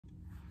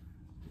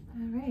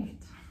All right.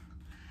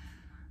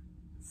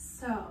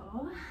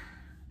 So,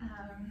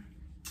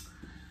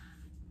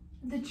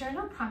 the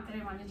journal prompt that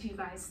I wanted you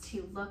guys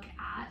to look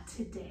at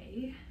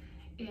today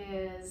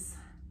is,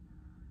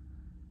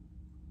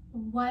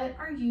 what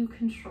are you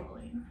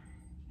controlling?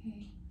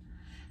 Okay.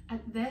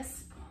 At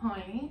this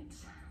point,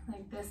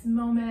 like this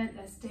moment,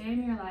 this day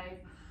in your life,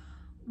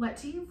 what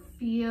do you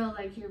feel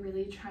like you're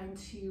really trying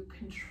to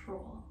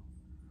control?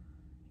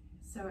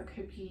 So it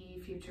could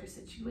be future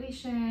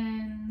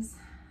situations,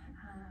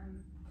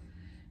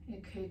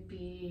 it could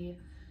be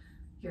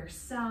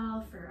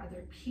yourself or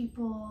other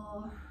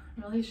people,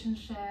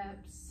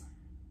 relationships,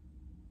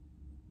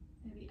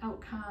 maybe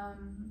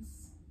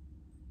outcomes,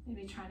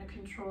 maybe trying to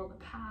control the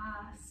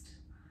past.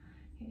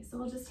 Okay, so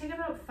we'll just take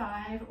about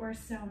 5 or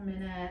so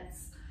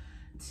minutes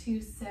to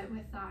sit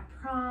with that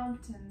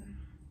prompt, and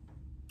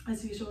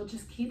as usual,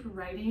 just keep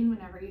writing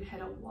whenever you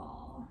hit a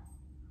wall.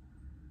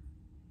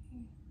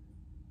 Okay.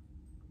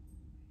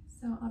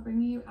 So I'll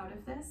bring you out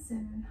of this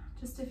in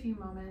just a few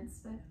moments,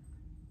 but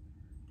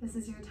this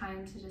is your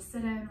time to just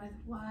sit in with,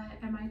 what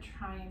am I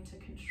trying to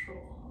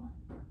control?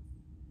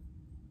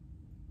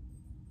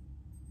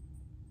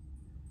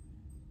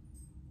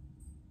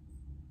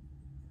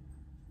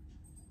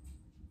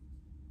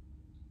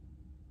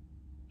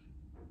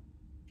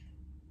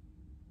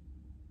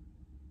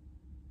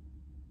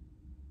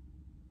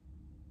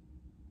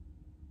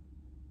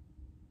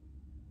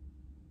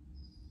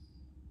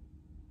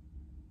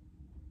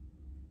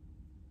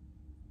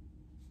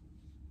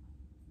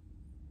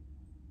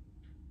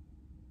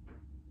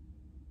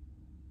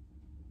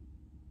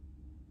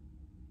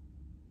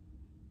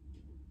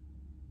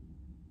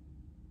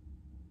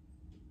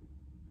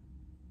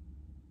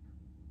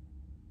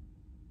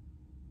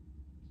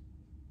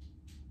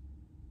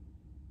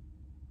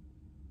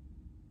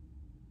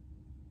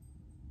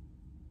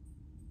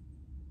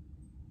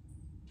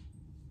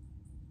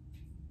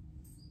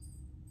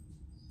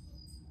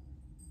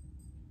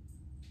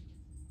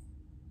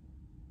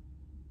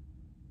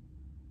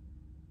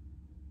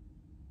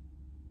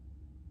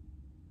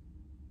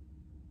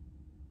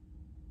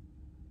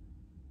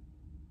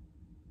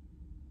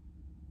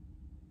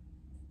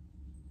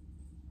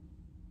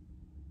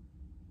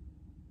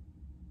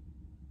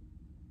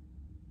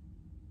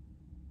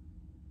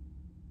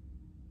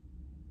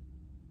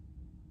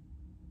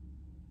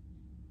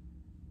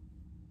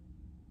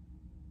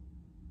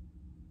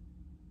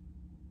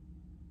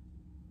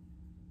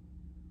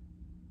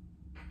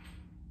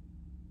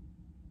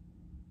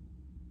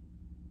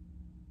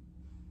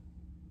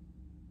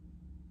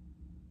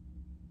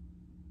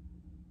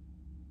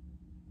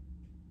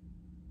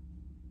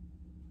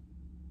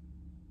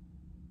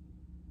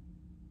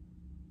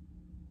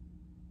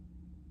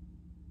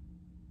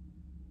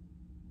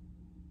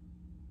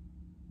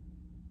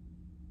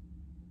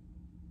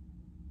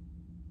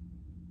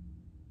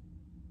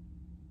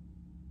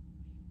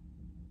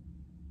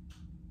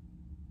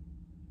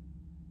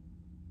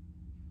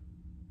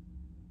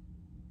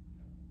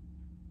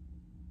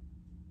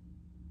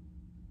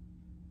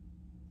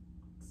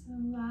 So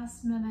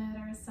last minute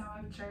or so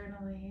of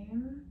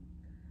journaling.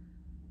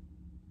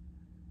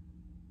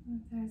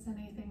 If there's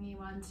anything you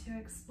want to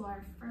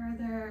explore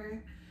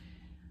further,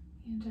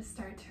 you can just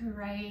start to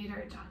write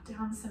or jot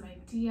down some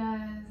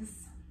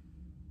ideas.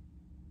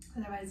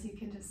 Otherwise, you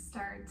can just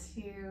start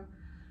to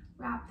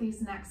wrap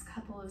these next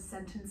couple of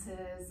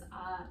sentences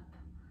up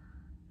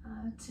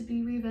to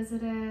be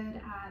revisited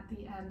at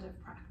the end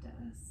of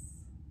practice.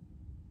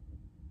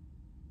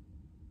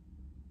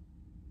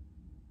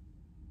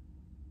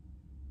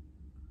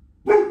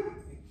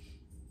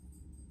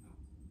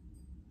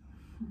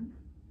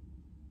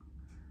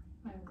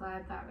 I'm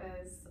glad that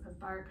was a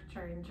bark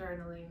during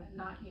journaling and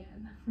not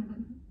Yin.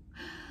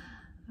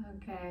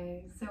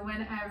 Okay, so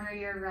whenever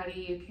you're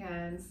ready, you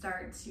can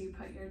start to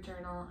put your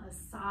journal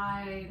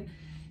aside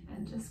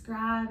and just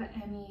grab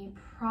any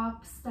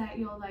props that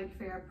you'll like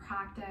for your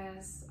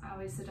practice. I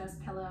always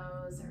suggest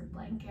pillows or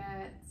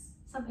blankets.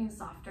 Something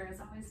softer is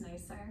always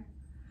nicer.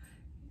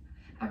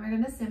 And we're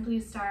going to simply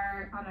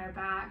start on our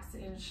backs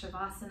in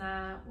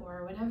Shavasana,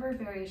 or whatever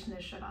variation of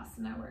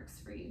Shavasana works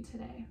for you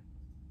today.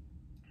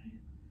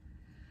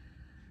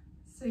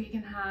 So you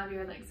can have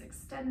your legs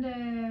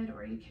extended,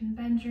 or you can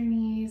bend your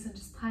knees and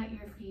just plant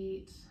your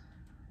feet.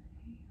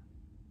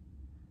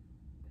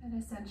 But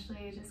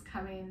essentially just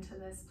coming to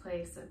this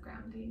place of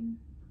grounding.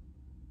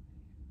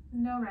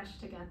 No rush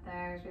to get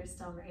there. If you're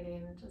still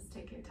writing, just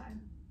take your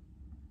time.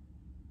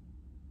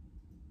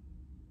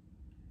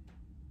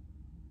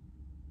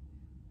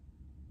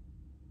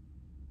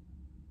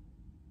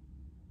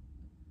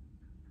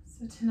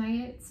 So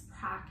tonight's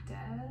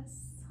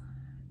practice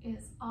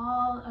is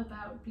all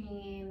about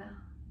being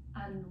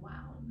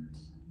unwound.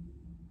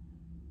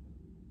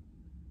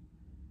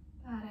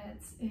 That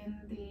it's in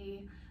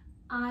the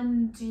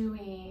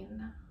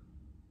undoing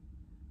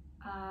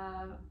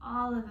of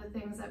all of the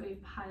things that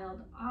we've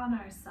piled on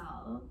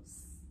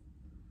ourselves,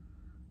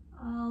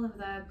 all of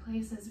the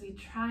places we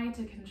try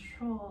to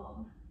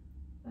control,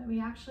 that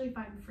we actually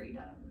find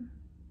freedom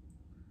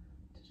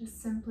to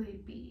just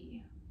simply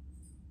be.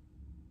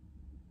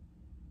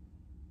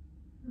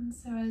 And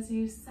so as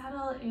you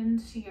settle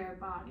into your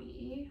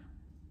body,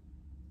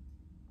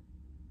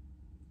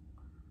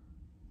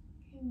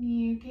 can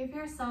you give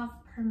yourself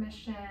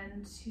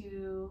permission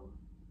to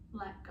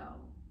let go?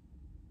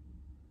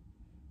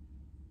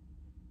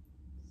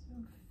 So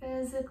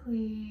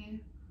physically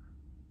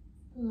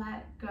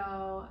let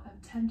go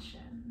of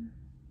tension.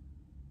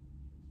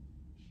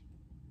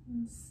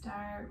 And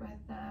start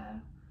with the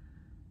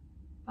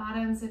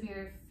bottoms of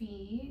your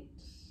feet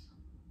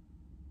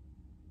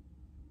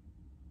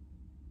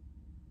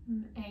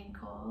and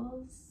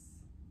ankles.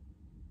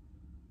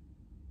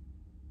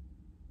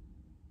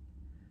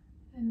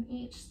 And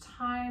each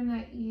time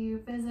that you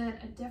visit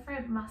a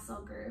different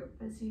muscle group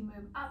as you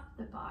move up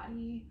the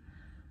body,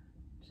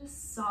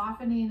 just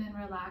softening and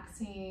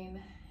relaxing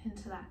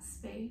into that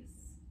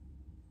space.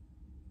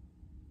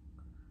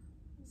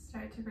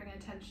 Start to bring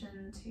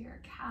attention to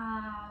your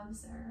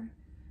calves, or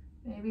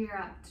maybe you're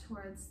up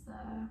towards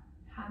the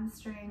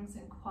hamstrings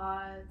and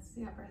quads,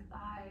 the upper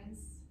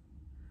thighs.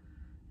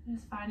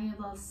 Just finding a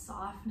little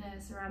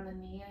softness around the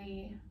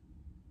knee,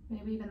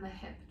 maybe even the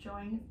hip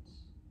joint.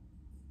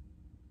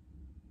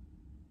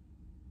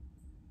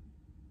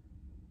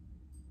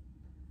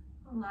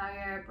 Allow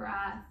your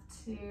breath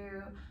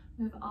to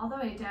move all the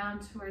way down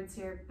towards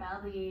your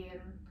belly,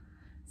 and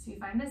so you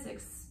find this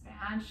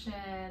expansion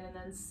and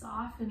then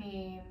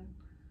softening,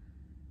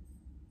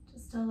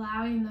 just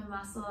allowing the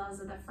muscles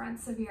of the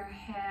fronts of your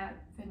hip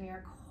and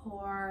your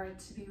core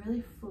to be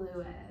really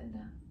fluid.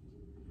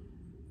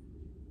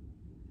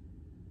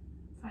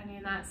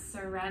 Finding that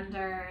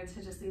surrender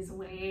to just these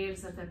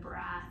waves of the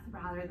breath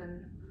rather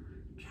than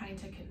trying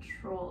to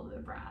control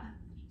the breath,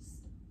 just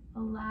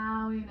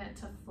allowing it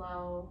to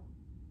flow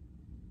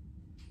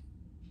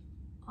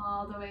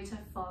all the way to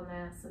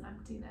fullness and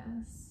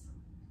emptiness.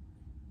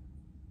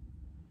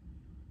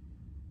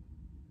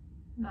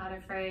 Not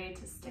afraid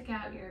to stick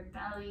out your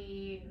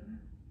belly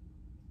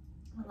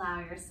and allow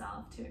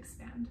yourself to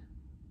expand.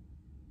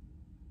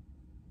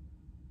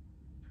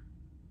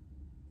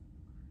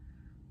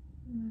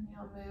 And then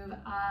you'll move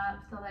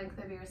up the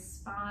length of your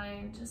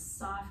spine, just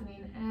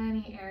softening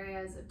any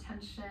areas of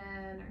tension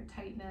or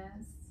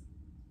tightness.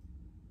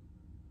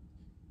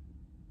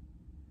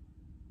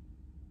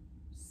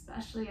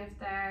 Especially if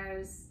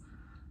there's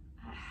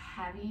a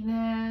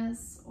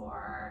heaviness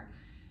or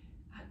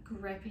a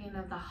gripping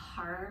of the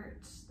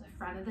heart, the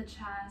front of the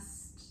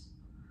chest.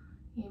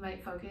 You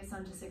might focus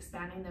on just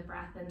expanding the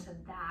breath into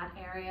that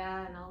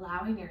area and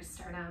allowing your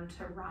sternum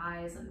to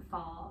rise and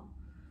fall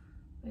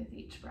with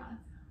each breath.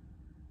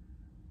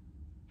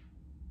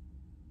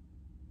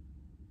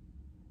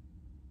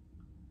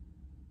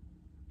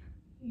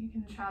 You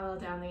can travel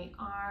down the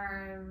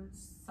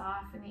arms,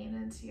 softening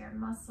into your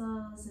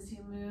muscles as you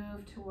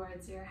move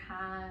towards your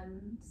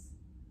hands.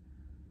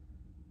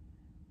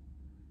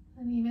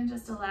 And even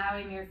just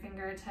allowing your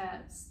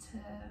fingertips to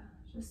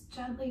just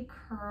gently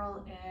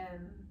curl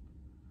in.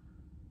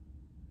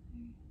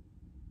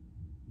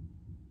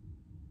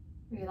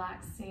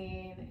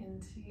 Relaxing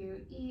into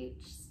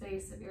each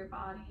space of your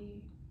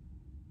body.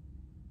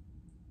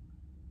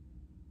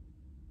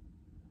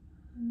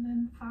 And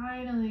then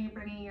finally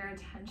bringing your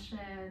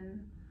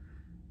attention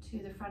to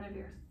the front of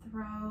your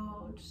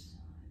throat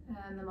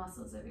and the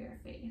muscles of your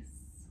face.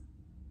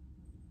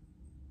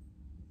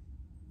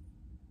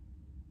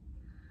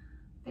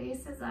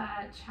 Face is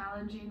a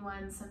challenging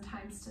one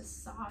sometimes to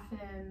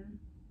soften.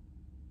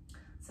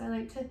 So I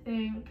like to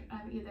think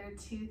of either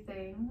two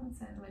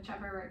things, and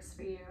whichever works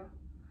for you,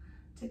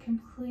 to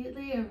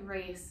completely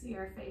erase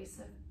your face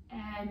of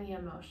any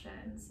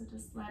emotion. So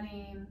just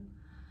letting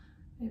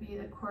maybe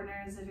the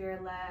corners of your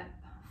lip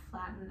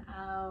flatten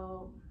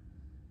out,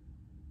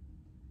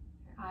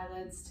 your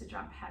eyelids to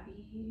drop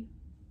heavy.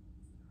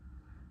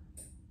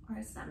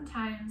 Or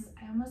sometimes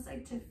I almost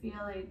like to feel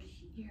like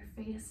your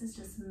face is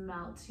just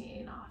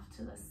melting off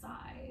to the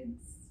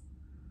sides.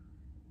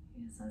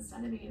 So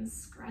instead of being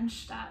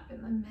scrunched up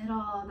in the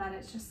middle, that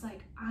it's just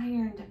like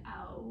ironed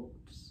out,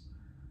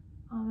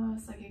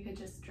 almost like it could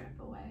just drip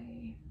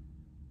away.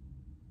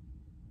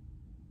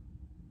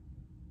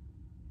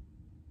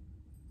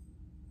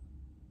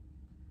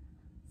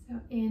 So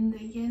in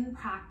the Yin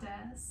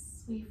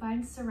practice, we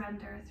find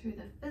surrender through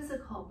the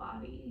physical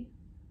body,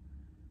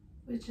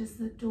 which is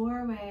the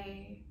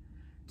doorway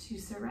to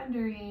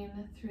surrendering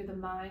through the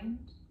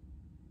mind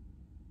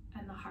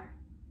and the heart.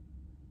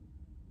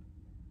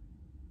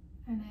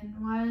 And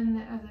in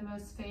one of the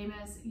most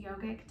famous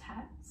yogic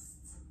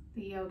texts,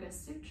 the Yoga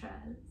Sutras,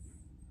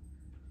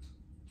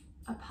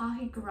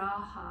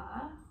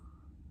 aparigraha,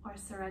 or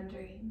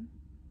surrendering,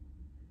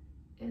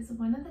 is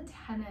one of the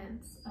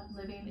tenets of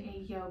living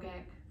a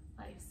yogic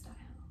lifestyle.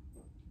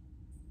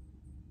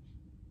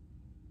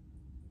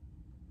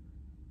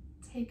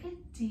 Take a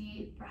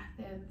deep breath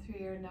in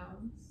through your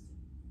nose,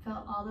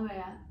 fill all the way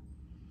up,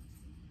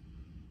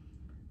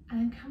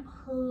 and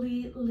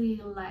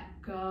completely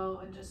let go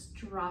and just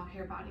drop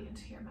your body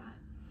into your mat.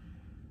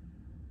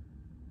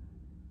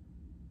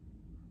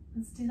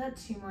 Let's do that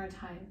 2 more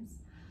times.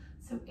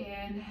 So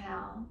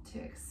inhale to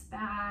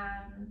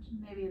expand,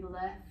 maybe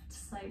lift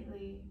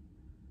slightly.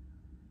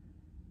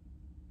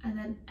 And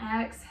then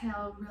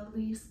exhale,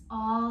 release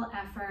all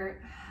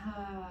effort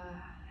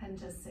and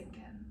just sink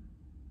in.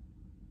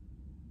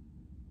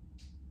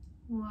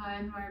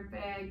 One more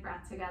big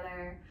breath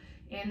together.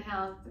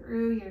 Inhale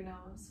through your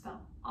nose, fill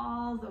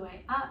all the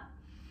way up.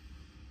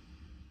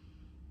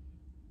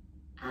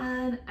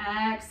 And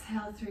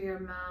exhale through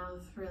your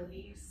mouth,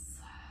 release.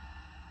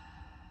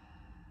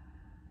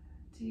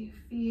 Do you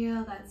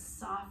feel that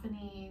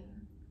softening,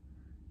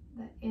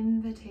 the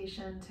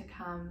invitation to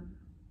come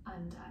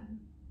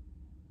undone?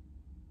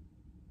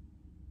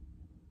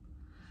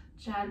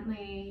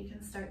 Gently, you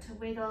can start to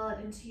wiggle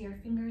into your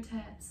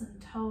fingertips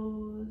and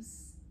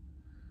toes.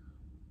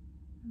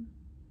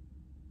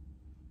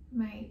 You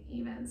might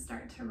even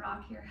start to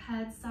rock your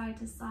head side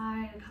to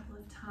side a couple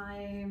of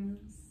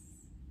times.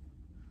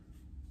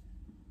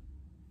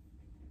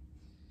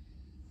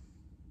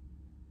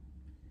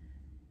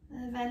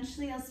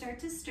 Eventually, you'll start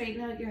to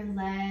straighten out your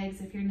legs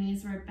if your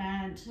knees were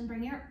bent and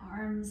bring your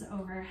arms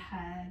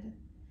overhead.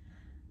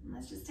 And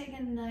let's just take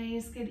a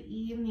nice, good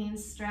evening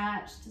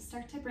stretch to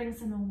start to bring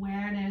some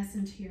awareness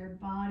into your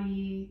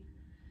body.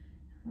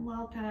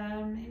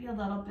 Welcome maybe a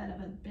little bit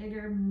of a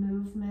bigger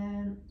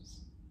movement.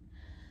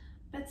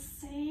 But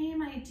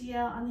same idea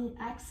on the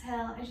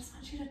exhale, I just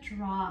want you to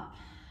drop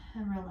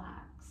and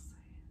relax.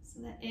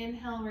 So the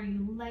inhale where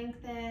you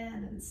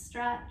lengthen and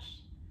stretch,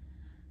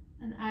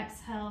 and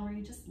exhale where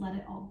you just let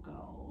it all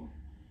go.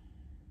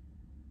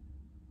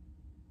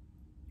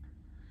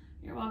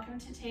 You're welcome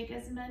to take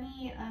as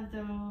many of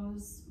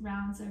those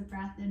rounds of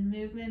breath and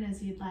movement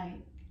as you'd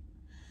like.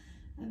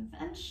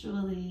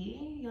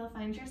 Eventually, you'll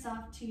find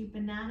yourself to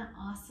Banana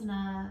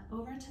Asana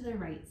over to the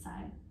right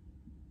side.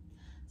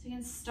 So you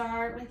can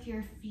start with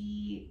your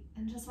feet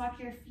and just walk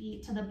your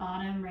feet to the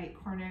bottom right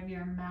corner of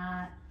your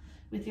mat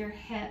with your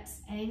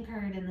hips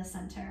anchored in the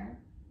center.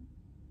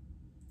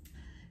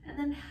 And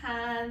then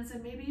hands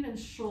and maybe even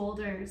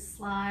shoulders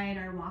slide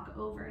or walk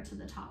over to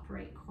the top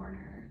right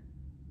corner.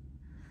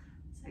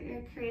 So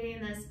you're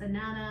creating this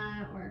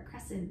banana or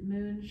crescent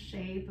moon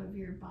shape of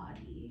your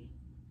body.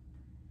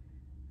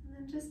 And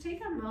then just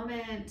take a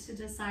moment to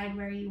decide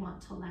where you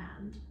want to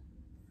land.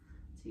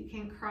 So you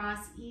can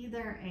cross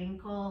either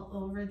ankle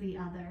over the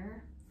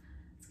other.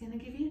 It's going to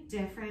give you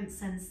different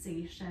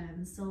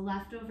sensations. So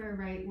left over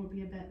right will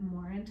be a bit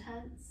more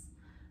intense,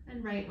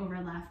 and right over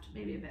left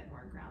maybe a bit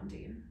more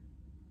grounding.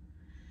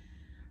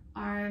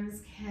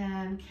 Arms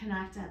can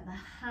connect at the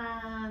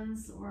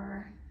hands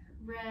or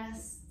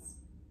wrists.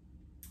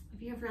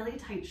 If you have really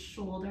tight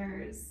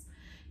shoulders,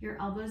 your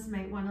elbows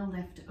might want to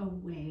lift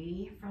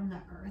away from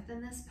the earth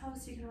in this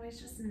pose. You can always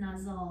just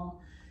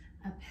nuzzle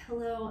a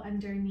pillow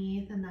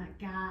underneath in that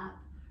gap.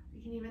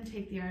 You can even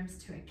take the arms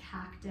to a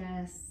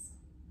cactus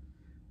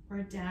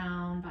or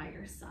down by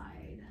your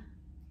side.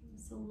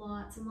 So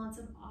lots and lots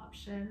of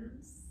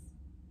options.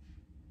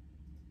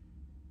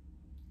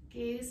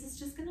 Gaze is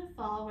just gonna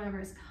fall wherever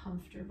is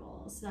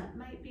comfortable. So that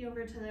might be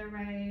over to the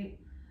right,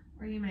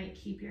 or you might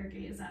keep your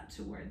gaze up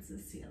towards the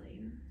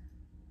ceiling.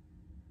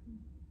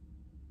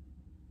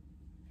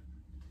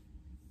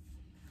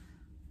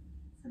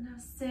 So now,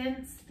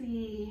 since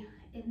the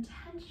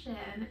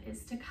intention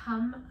is to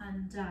come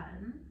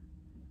undone,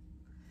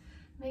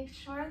 make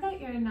sure that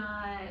you're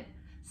not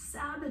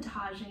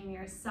sabotaging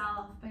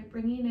yourself by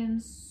bringing in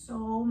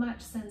so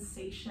much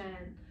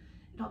sensation.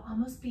 It'll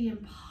almost be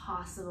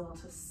impossible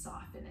to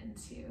soften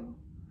into.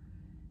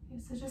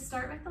 Okay, so just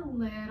start with a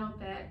little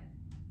bit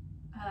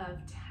of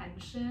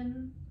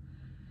tension,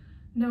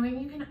 knowing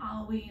you can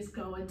always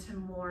go into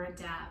more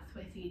depth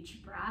with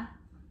each breath.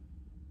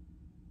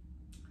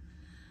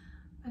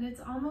 But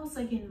it's almost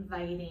like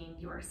inviting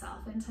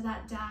yourself into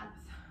that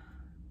depth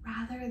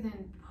rather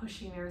than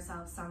pushing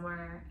yourself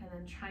somewhere and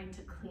then trying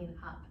to clean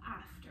up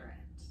after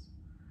it.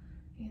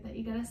 Okay, that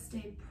you gotta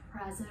stay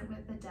present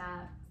with the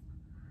depth,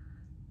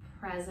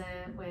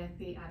 present with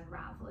the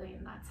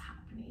unraveling that's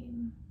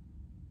happening.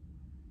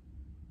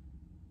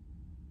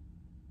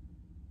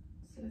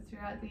 So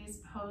throughout these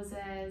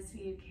poses,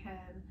 you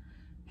can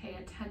pay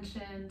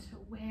attention to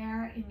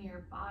where in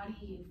your body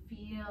you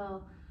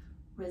feel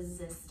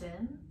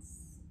resistance,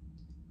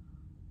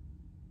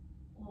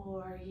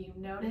 or you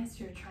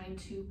notice you're trying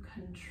to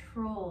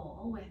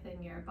control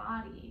within your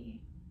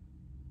body.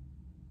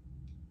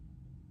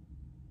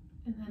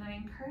 And then I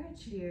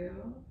encourage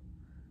you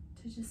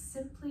to just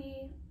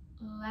simply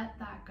let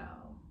that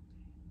go,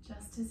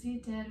 just as you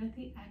did with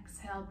the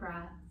exhale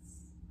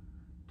breaths.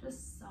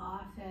 Just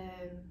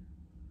soften,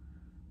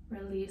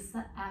 release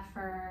the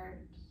effort,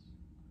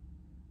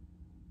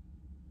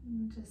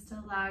 and just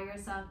allow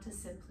yourself to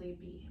simply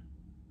be.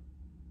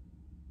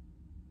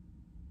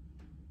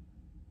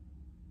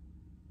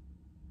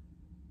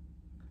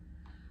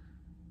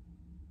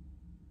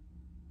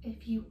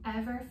 If you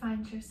ever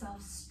find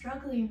yourself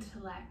struggling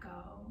to let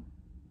go,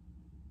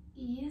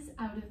 ease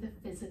out of the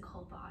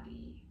physical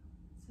body.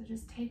 So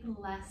just take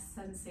less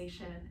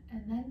sensation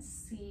and then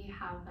see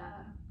how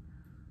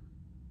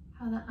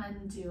the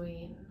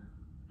undoing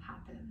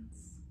happens.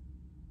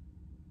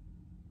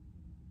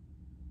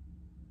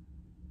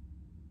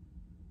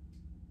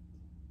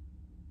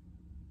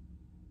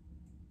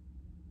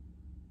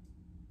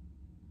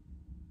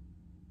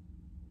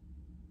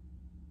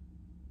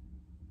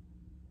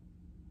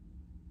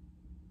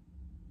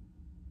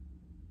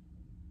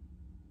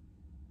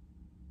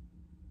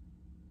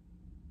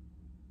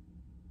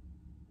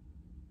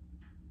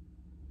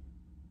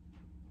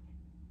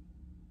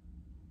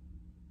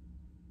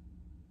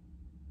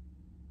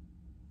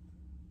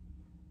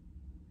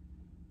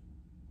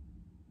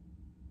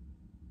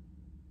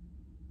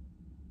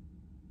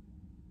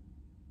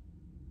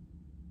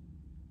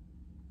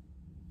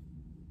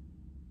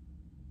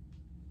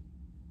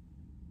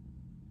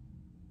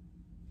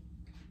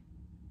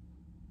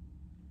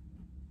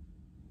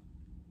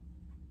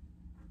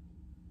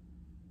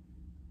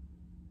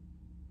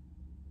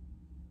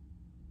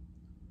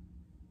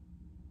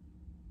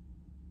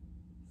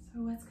 So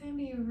what's going to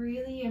be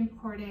really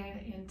important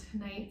in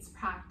tonight's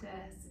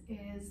practice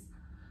is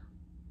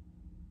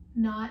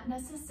not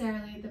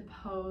necessarily the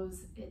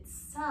pose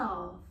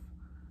itself,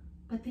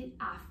 but the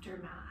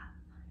aftermath.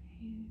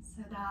 Okay?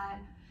 So that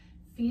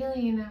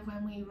feeling of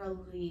when we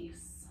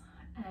release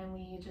and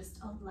we just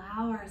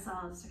allow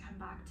ourselves to come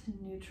back to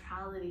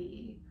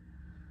neutrality,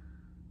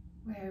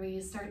 where we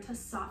start to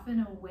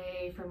soften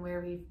away from where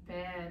we've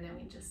been and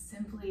we just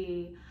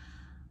simply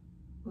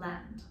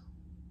land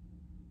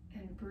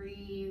and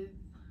breathe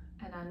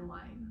and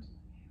unwind.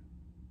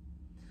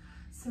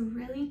 So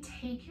really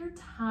take your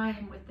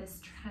time with this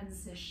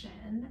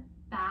transition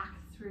back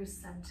through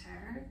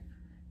center.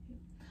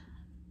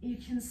 You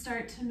can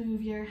start to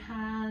move your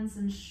hands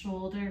and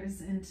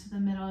shoulders into the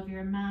middle of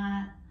your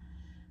mat,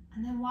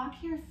 and then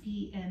walk your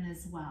feet in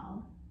as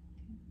well.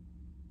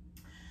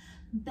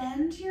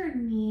 Bend your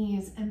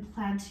knees and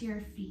plant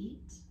your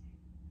feet,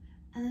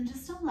 and then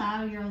just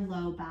allow your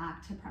low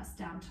back to press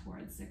down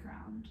towards the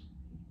ground.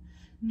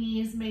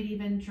 Knees might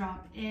even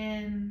drop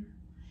in.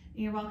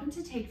 You're welcome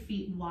to take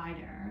feet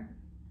wider,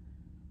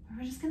 but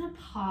we're just gonna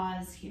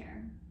pause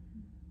here.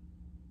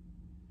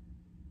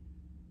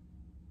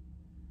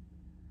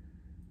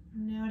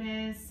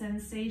 Notice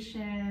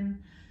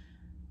sensation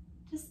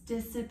just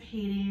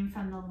dissipating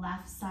from the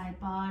left side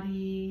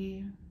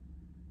body.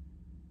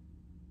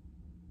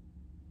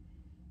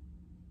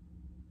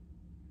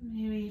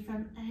 Maybe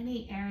from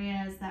any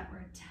areas that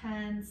were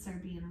tense or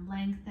being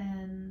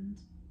lengthened.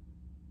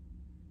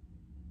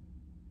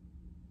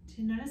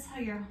 To notice how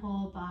your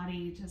whole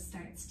body just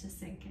starts to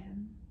sink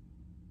in.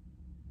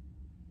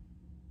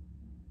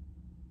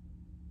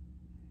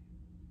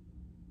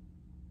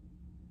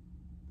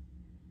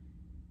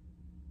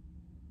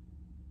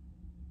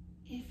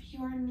 If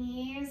your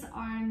knees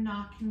are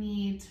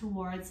knock-kneed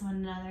towards one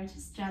another,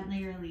 just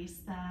gently release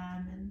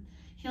them and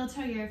heel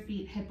toe your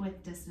feet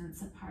hip-width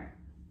distance apart.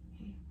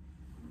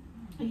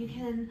 Okay. You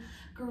can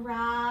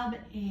grab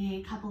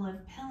a couple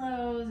of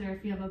pillows, or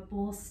if you have a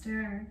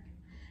bolster,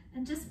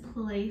 and just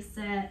place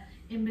it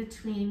in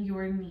between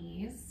your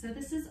knees. So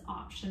this is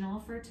optional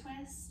for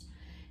twist.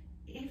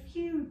 If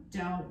you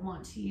don't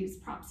want to use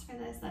props for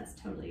this, that's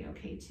totally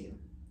okay too.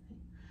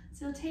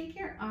 So take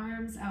your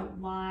arms out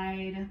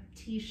wide,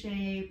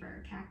 T-shape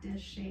or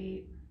cactus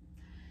shape,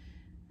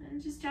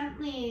 and just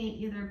gently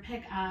either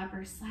pick up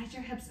or slide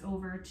your hips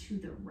over to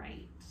the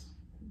right.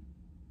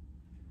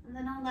 And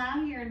then allow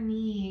your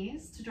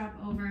knees to drop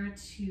over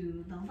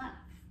to the left.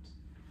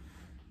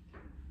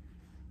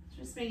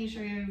 Just making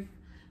sure you've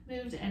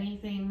moved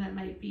anything that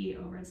might be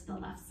over to the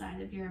left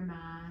side of your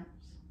mat.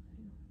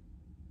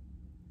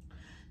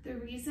 The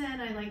reason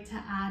I like to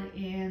add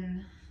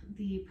in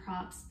the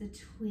props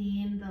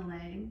between the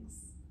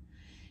legs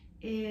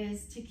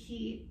is to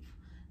keep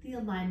the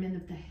alignment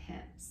of the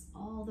hips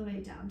all the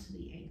way down to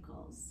the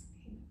ankles.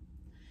 Okay.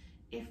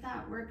 If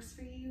that works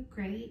for you,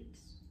 great.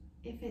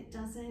 If it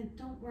doesn't,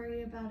 don't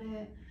worry about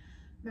it.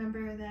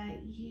 Remember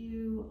that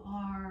you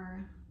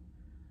are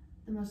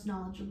the most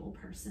knowledgeable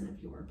person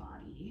of your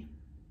body.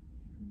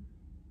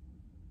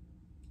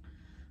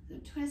 The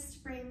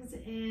twist brings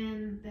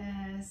in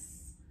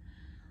this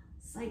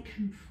slight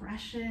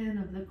compression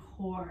of the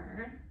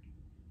core.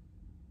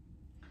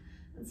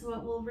 And so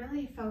what we'll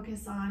really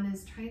focus on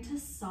is trying to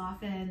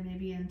soften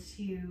maybe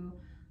into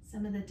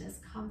some of the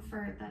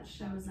discomfort that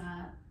shows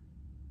up.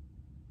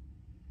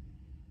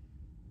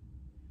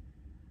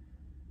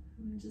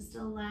 And just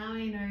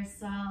allowing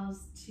ourselves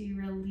to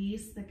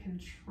release the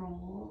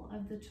control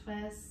of the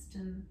twist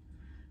and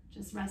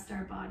just rest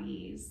our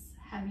bodies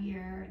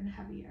heavier and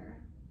heavier.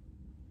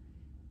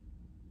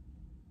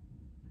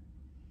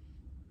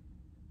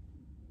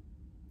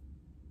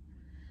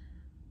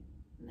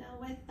 Now,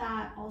 with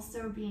that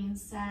also being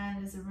said,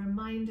 as a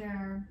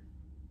reminder,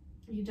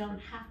 you don't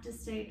have to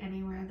stay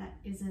anywhere that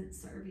isn't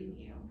serving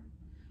you.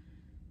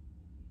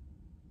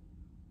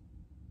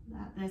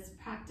 That this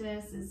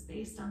practice is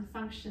based on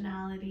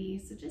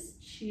functionality, so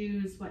just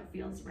choose what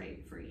feels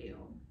right for you.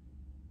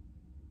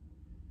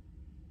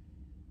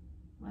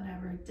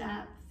 Whatever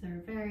depth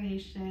or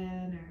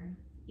variation or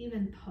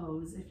even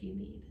pose if you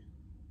need.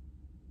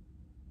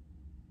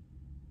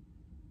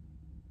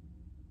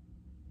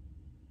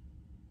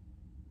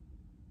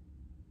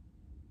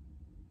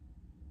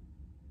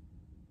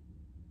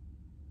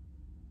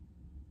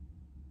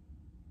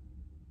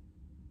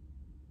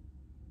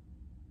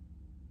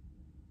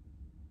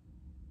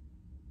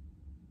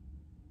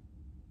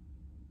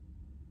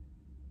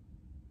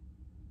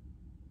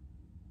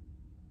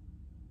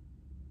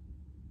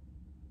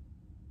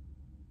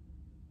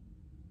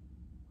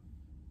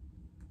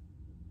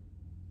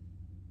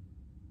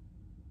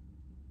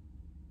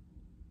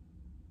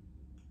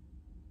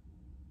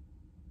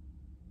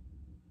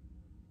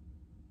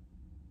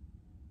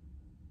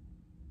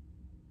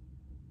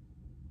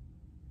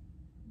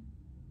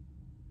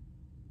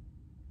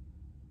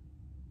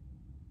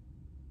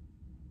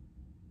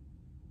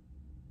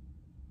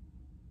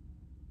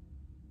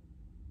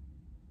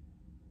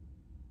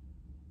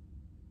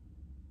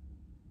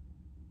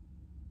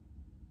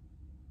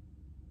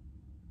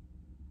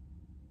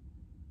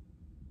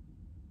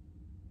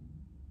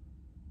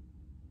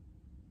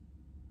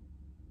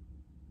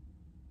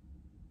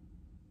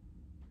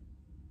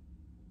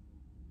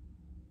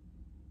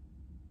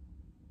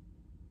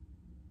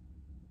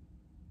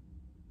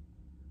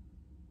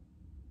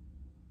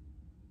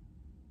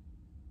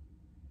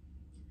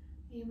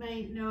 You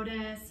might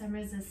notice some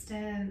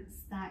resistance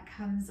that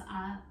comes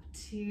up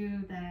to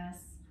this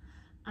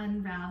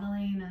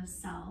unraveling of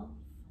self.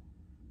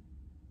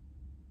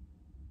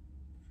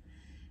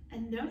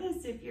 And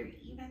notice if you're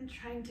even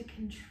trying to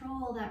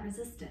control that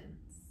resistance.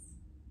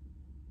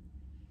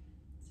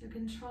 So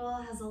control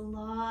has a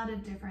lot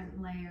of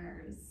different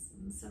layers,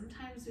 and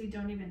sometimes we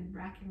don't even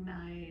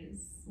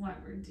recognize what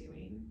we're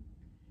doing.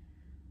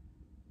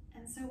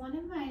 And so one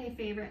of my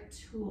favorite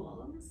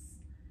tools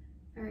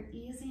for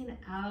easing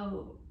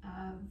out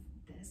of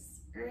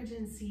this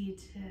urgency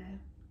to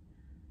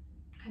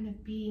kind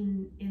of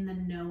be in the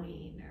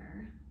knowing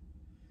or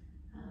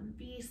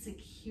be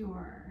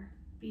secure,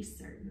 be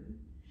certain,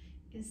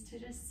 is to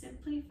just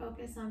simply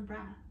focus on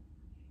breath.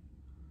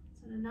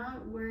 So to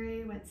not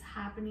worry what's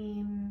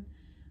happening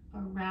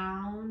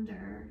around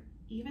or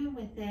even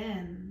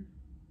within,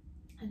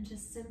 and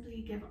just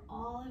simply give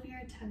all of your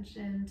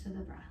attention to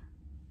the breath.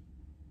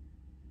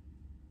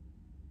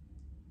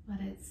 What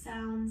it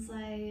sounds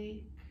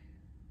like,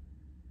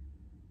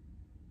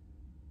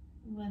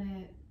 what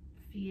it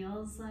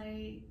feels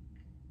like.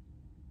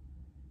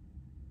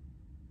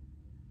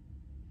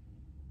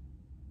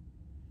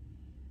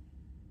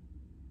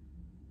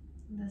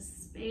 The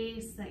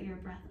space that your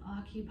breath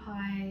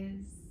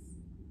occupies.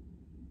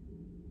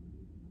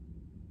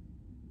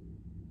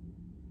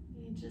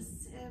 You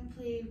just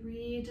simply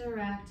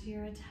redirect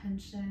your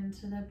attention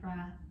to the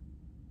breath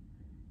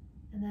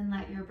and then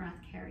let your breath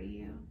carry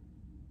you.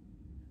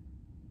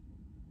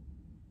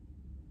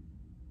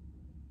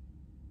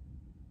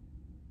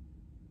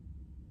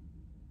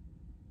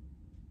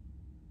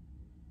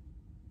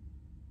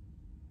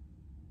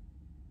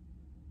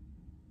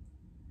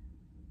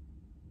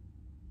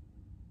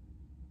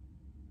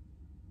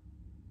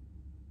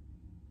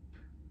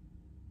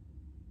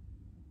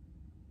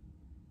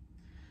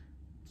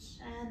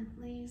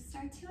 Gently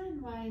start to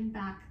unwind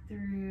back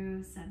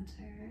through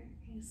center,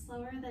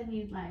 slower than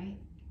you'd like.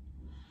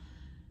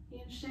 You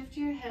can shift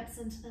your hips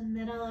into the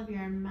middle of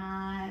your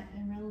mat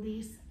and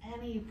release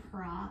any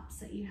props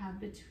that you have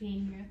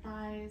between your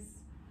thighs.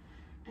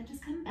 And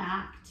just come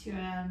back to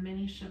a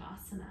mini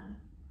Shavasana.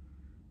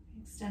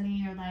 Extending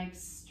your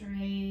legs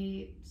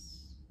straight,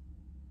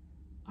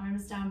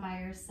 arms down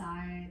by your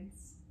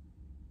sides.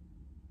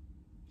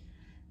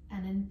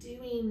 And in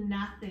doing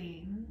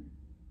nothing,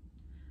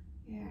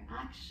 you're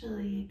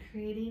actually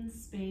creating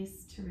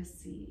space to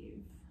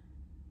receive.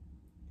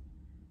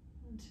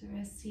 And to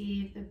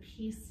receive the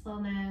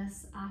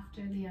peacefulness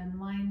after the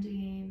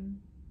unwinding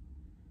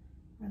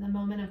or the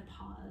moment of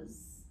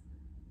pause.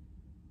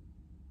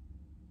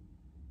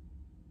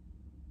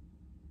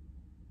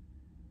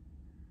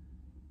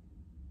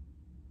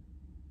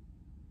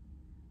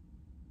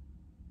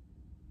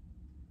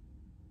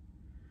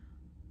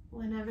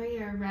 Whenever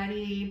you're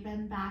ready,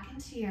 bend back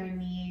into your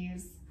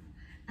knees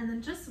and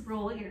then just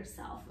roll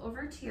yourself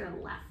over to your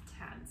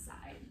left-hand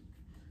side.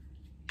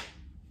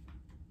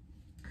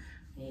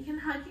 You can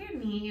hug your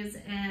knees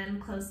in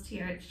close to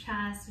your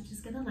chest, which is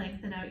going to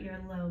lengthen out your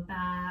low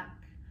back.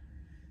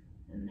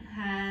 And the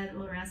head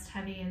will rest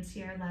heavy into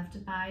your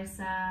left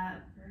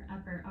bicep or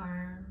upper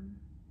arm.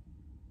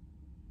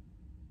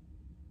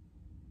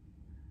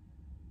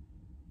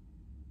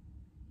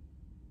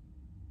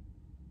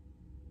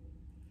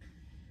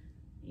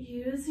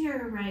 Use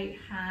your right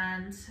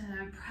hand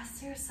to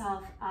press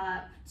yourself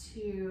up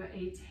to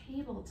a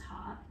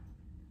tabletop.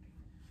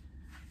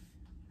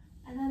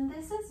 And then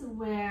this is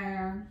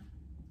where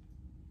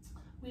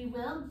we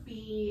will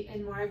be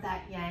in more of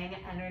that yang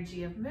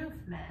energy of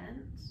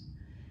movement,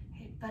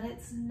 okay, but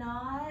it's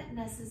not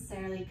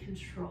necessarily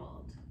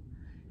controlled.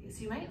 Okay,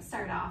 so you might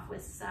start off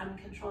with some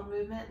controlled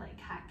movement like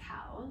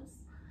cat-cows,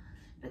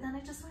 but then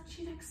I just want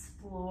you to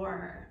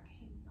explore,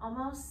 okay,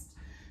 almost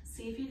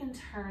see if you can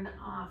turn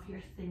off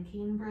your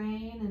thinking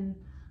brain and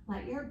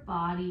let your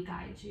body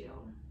guide you.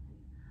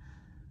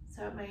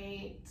 So it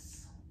might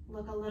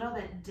look a little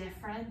bit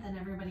different than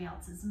everybody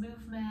else's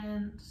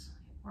movement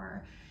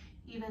or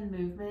even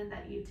movement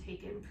that you've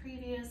taken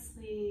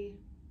previously.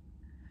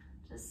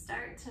 Just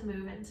start to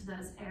move into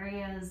those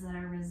areas that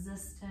are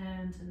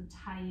resistant and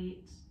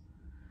tight.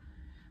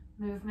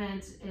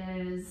 Movement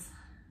is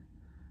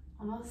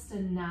almost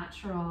a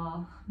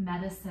natural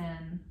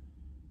medicine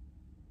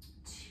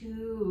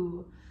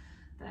to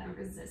the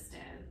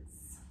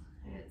resistance.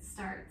 It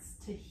starts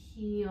to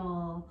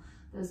heal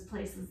those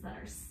places that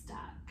are stuck.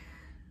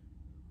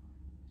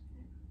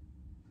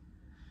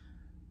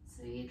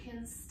 So you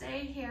can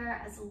stay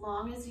here as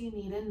long as you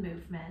need in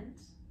movement.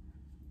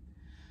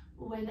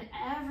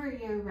 Whenever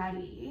you're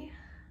ready,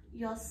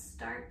 you'll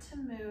start to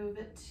move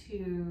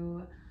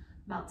to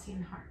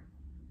melting heart.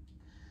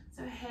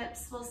 So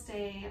hips will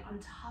stay on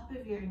top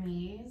of your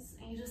knees,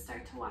 and you just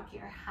start to walk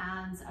your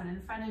hands out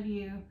in front of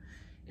you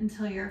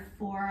until your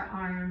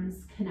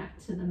forearms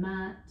connect to the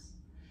mat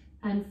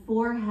and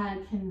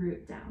forehead can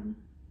root down.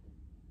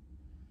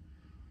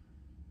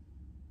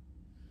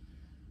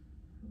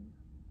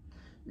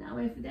 Now,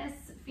 if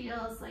this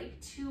feels like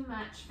too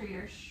much for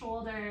your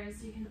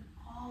shoulders, you can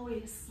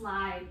always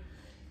slide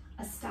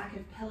a stack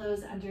of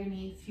pillows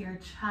underneath your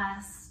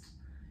chest.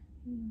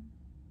 And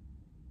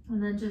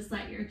then just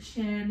let your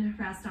chin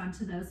rest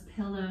onto those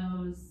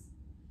pillows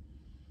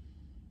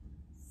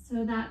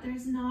so that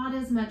there's not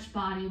as much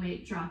body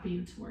weight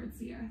dropping towards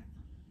the earth.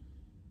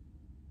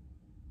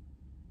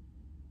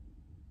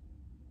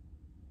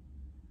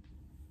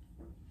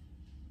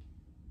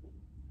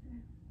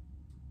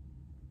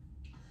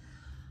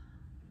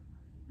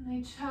 And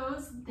I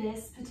chose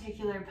this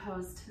particular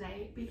pose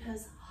today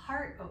because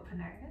heart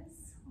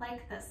openers,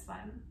 like this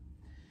one,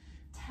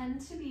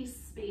 tend to be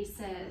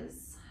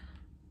spaces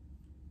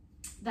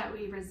that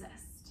we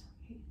resist.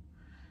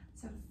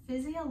 So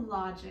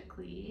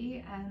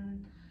physiologically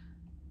and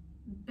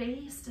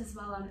based as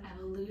well on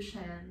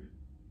evolution,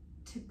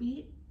 to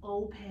be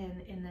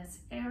open in this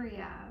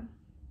area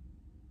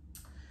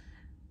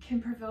can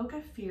provoke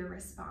a fear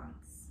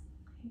response,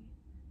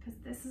 because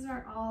this is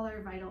where all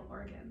our vital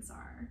organs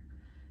are.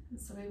 And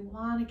so we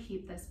want to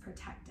keep this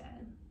protected.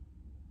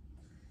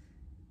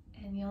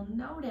 And you'll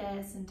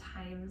notice in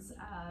times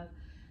of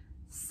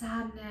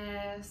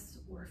sadness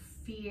or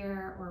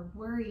fear or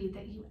worry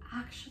that you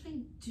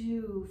actually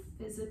do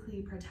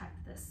physically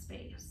protect this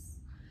space.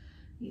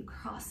 You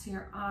cross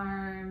your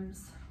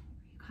arms,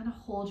 you kind of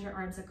hold your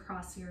arms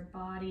across your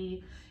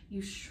body,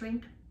 you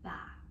shrink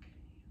back.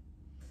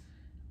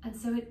 And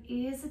so it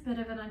is a bit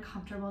of an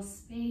uncomfortable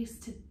space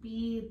to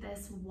be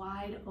this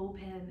wide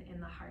open in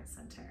the heart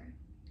center.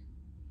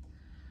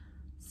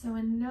 So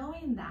in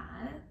knowing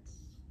that,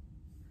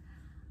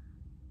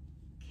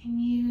 can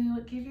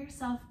you give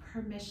yourself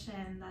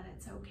permission that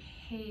it's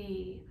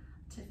okay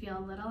to feel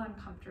a little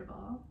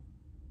uncomfortable,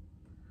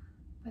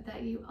 but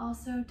that you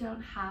also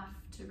don't have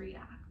to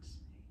react?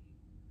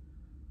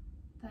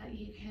 That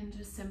you can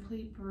just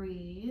simply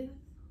breathe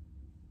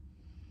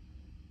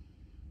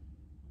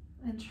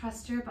and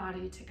trust your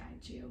body to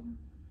guide you.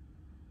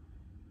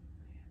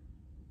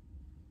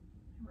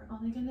 We're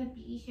only going to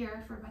be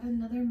here for about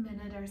another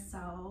minute or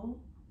so.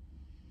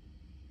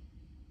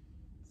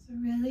 So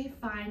really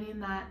finding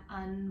that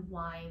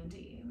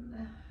unwinding,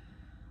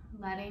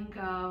 letting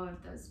go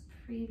of those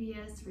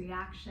previous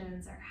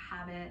reactions or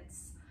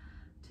habits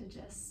to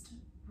just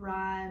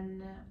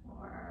run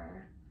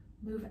or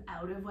move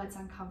out of what's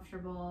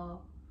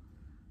uncomfortable,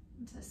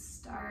 to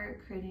start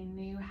creating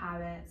new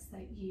habits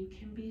that you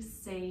can be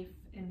safe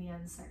in the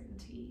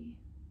uncertainty.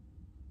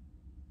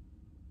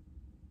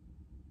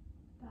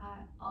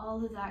 That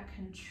all of that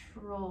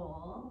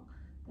control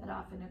that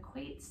often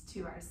equates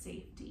to our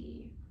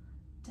safety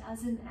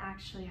doesn't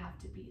actually have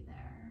to be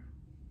there.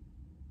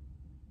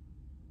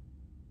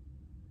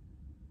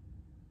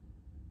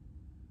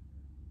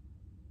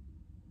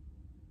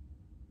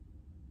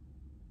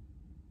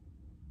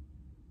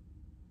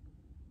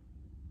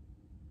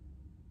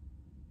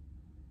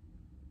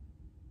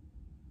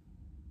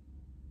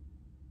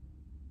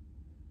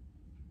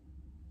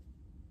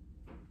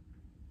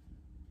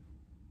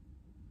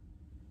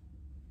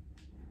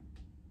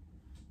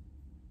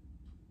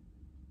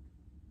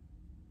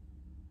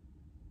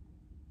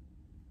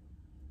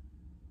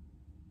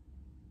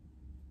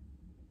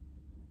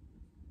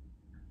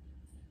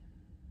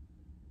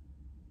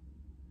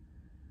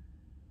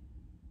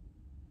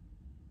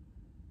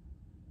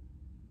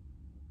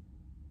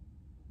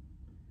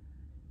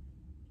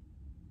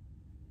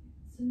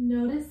 So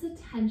notice the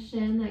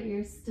tension that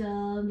you're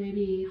still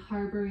maybe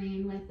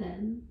harboring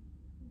within.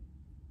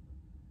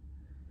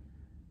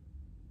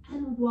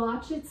 And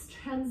watch its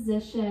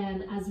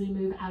transition as we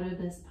move out of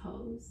this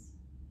pose.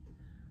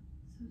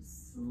 So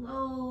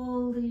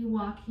slowly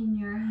walking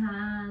your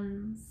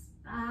hands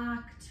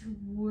back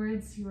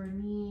towards your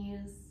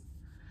knees.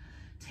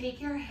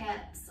 Take your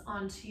hips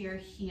onto your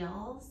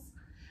heels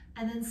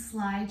and then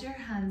slide your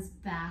hands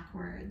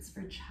backwards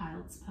for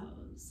child's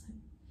pose.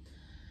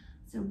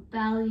 So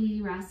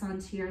belly rests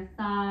onto your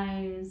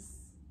thighs,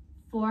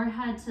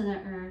 forehead to the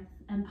earth,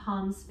 and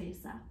palms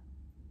face up.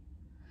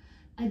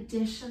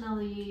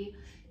 Additionally,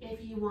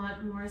 if you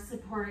want more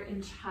support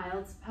in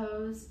child's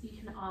pose, you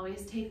can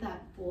always take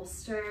that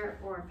bolster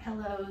or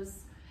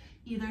pillows,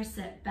 either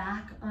sit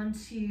back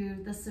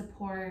onto the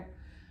support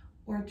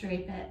or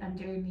drape it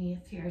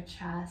underneath your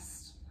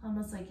chest,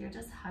 almost like you're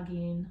just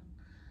hugging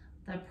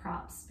the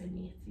props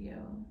beneath you.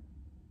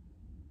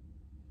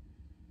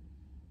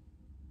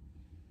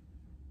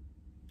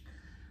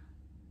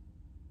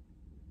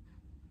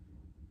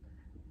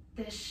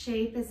 This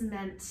shape is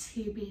meant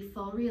to be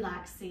full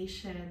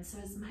relaxation, so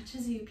as much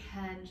as you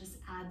can, just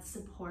add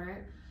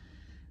support,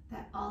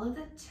 that all of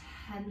the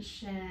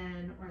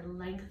tension or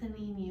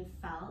lengthening you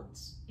felt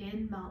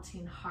in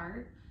melting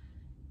heart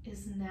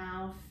is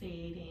now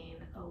fading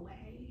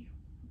away.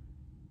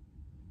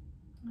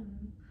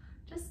 And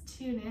just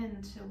tune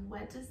in to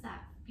what does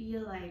that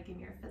feel like in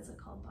your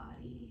physical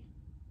body.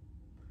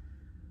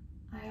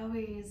 I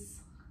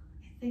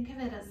think of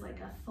it as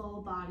like a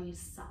full body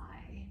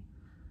sigh,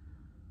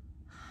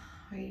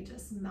 where you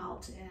just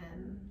melt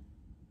in.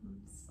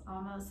 It's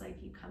almost like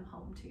you come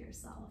home to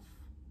yourself.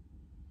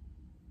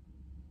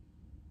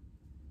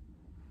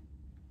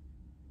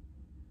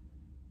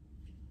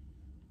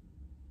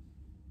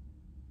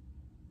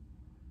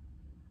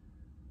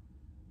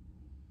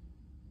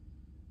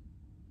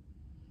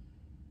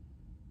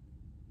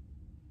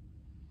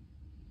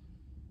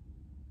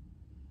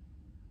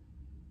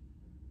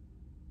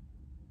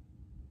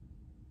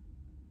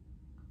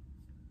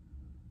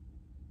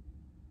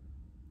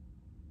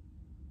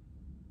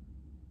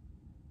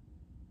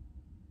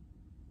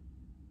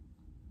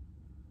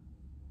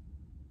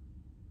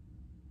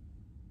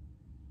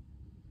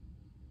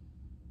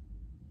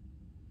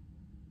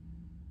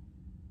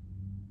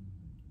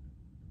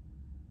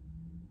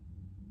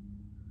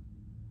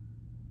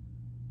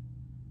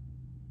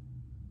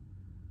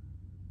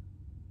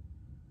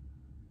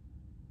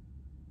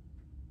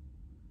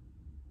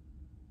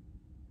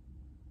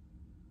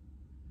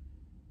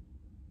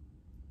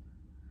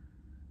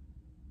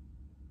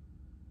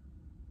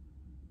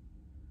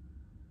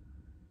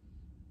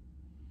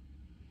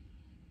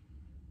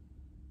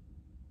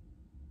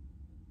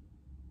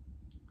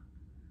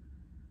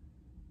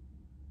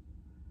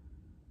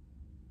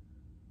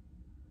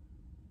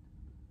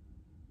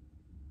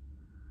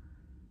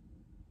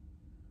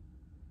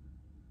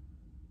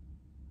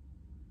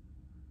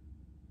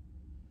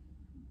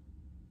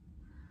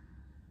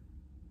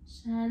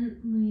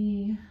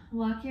 Gently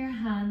walk your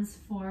hands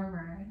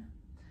forward.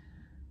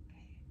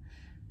 Okay.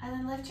 And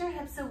then lift your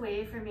hips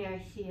away from your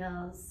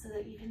heels so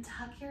that you can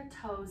tuck your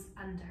toes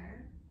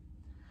under.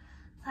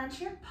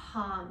 Plant your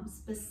palms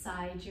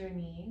beside your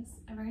knees,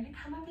 and we're going to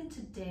come up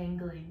into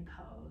dangling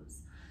pose.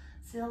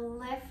 So you'll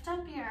lift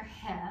up your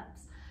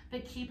hips,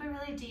 but keep a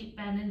really deep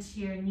bend into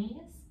your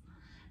knees.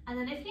 And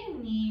then if you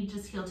need,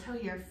 just heel toe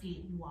your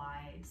feet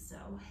wide, so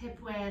hip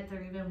width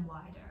or even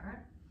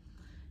wider.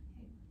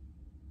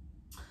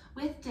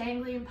 With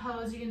dangling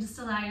pose, you can just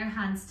allow your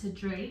hands to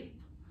drape.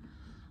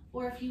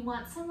 Or if you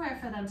want somewhere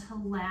for them to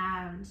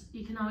land,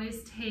 you can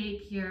always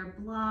take your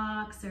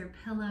blocks or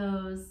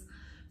pillows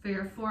for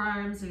your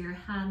forearms or your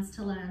hands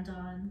to land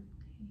on.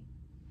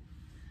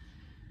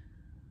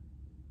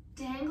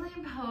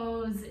 Dangling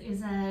pose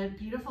is a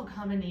beautiful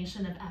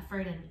combination of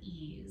effort and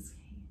ease.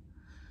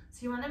 So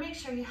you want to make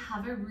sure you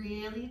have a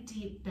really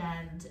deep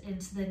bend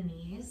into the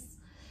knees.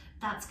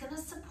 That's going to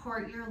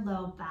support your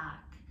low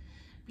back,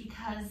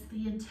 because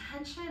the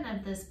intention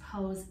of this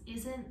pose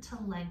isn't to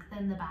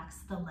lengthen the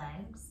backs of the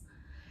legs.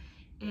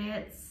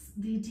 It's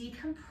the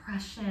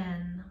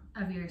decompression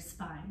of your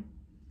spine.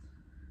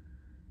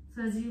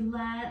 So as you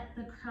let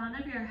the crown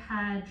of your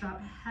head drop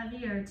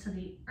heavier to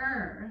the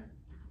earth,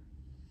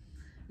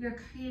 you're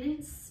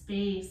creating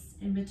space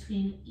in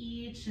between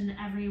each and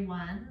every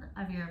one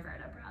of your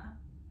vertebrae.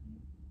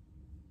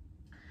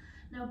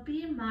 Now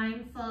be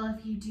mindful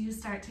if you do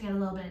start to get a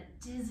little bit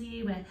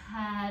dizzy with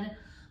head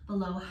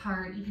below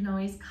heart, you can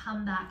always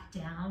come back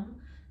down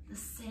the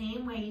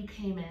same way you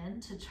came in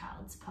to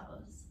child's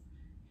pose.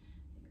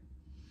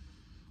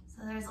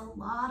 So there's a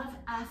lot of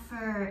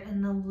effort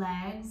in the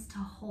legs to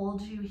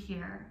hold you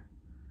here,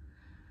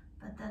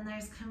 but then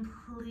there's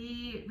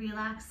complete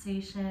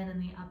relaxation in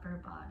the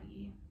upper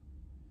body.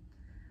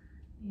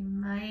 You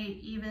might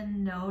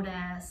even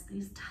notice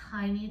these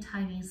tiny,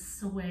 tiny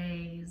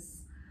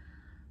sways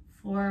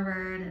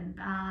forward and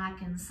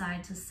back and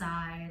side to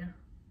side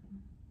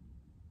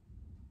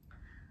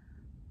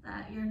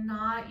that you're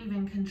not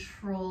even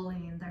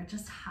controlling, they're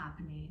just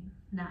happening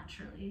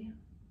naturally.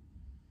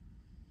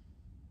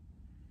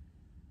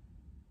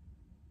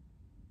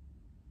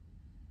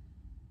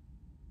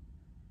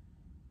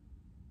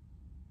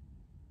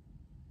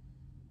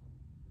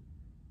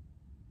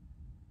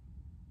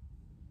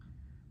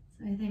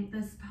 So I think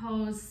this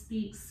pose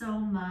speaks so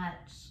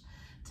much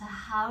to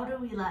how do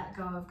we let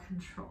go of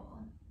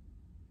control?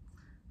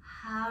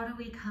 How do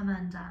we come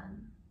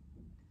undone?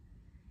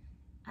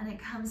 And it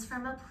comes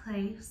from a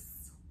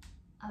place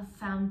of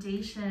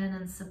foundation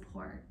and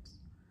support.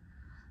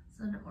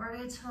 So in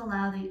order to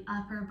allow the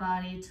upper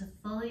body to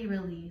fully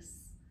release,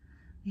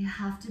 we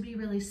have to be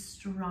really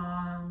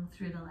strong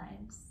through the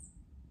legs.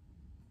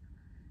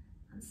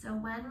 And so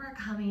when we're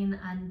coming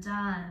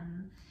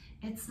undone,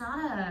 it's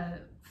not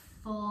a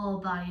full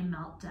body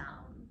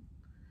meltdown.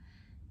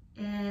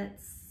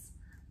 It's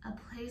a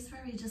place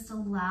where we just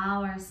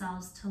allow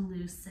ourselves to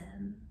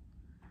loosen.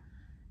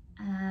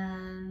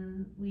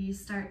 And we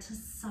start to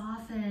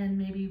soften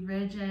maybe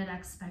rigid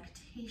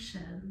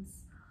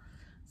expectations.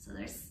 So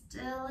there's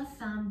still a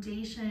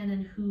foundation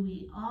in who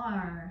we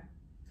are,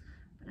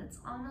 but it's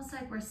almost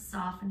like we're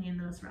softening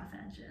those rough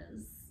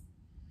edges.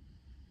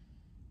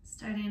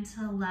 Starting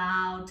to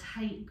allow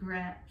tight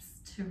grips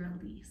to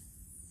release.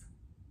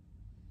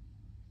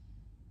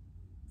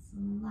 So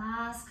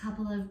last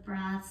couple of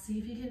breaths, see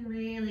if you can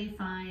really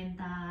find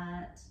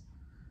that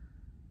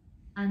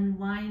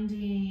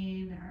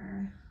unwinding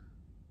or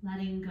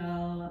letting go,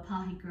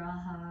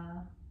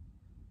 aparigraha.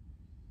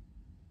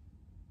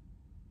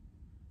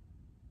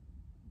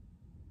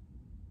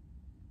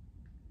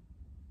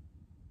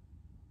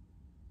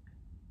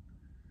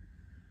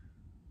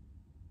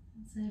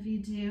 So if you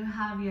do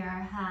have your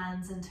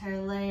hands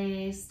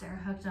interlaced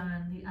or hooked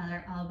on the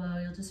other elbow,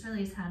 you'll just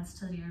release hands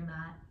to your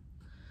mat.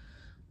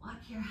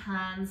 Walk your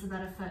hands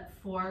about a foot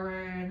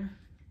forward,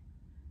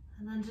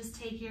 and then just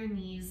take your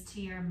knees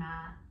to your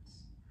mat.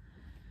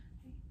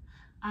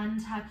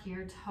 Untuck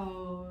your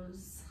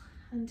toes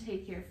and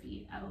take your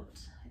feet out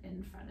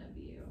in front of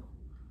you.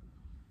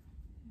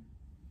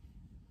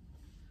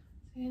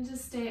 So you can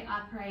just stay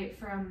upright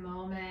for a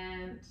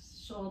moment,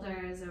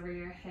 shoulders over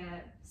your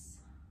hips.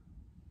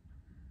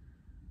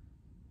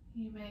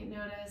 You might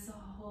notice a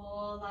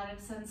whole lot of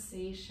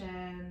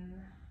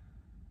sensation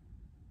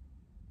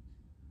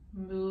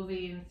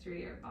moving through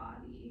your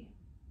body.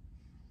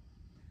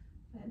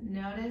 But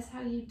notice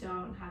how you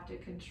don't have to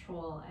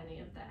control any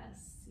of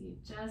this. You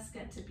just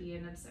get to be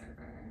an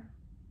observer.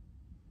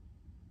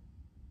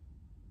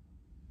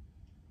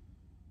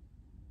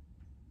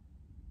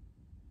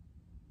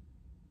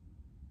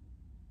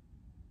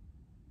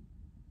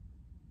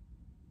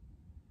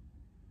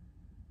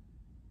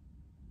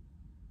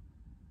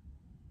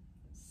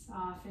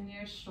 Soften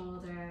your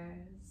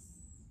shoulders.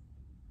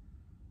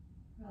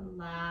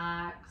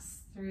 Relax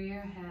through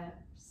your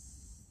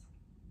hips.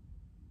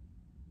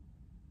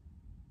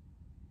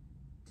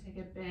 Take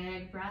a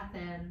big breath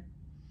in.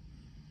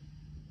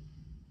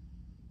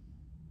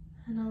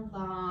 And a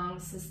long,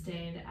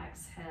 sustained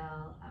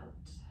exhale out.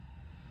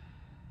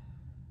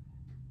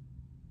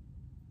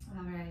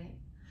 All right,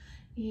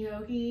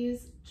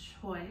 yogi's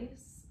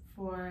choice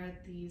for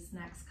these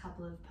next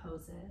couple of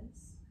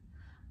poses.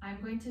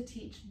 I'm going to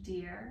teach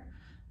deer,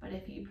 but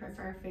if you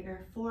prefer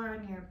figure 4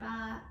 on your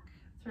back,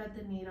 thread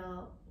the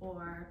needle,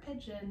 or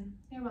pigeon,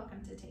 you're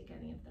welcome to take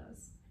any of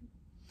those.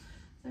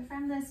 So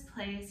from this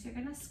place, you're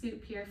gonna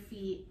scoop your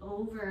feet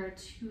over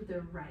to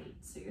the right.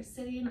 So you're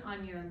sitting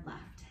on your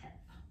left hip.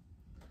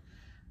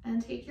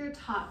 And take your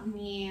top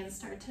knee and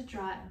start to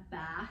draw it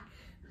back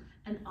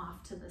and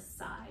off to the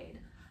side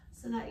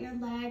so that your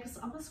legs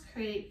almost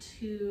create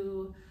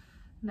two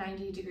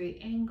 90-degree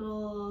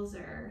angles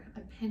or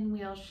a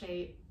pinwheel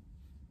shape.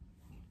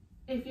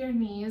 If your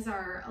knees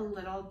are a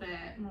little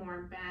bit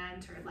more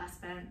bent or less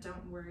bent,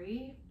 don't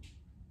worry.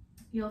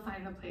 You'll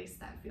find the place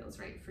that feels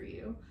right for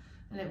you,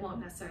 and it won't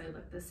necessarily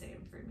look the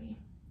same for me.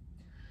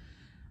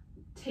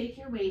 Take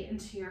your weight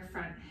into your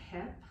front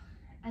hip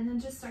and then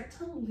just start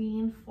to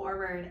lean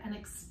forward and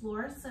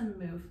explore some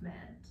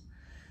movement.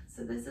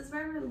 So this is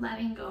where we're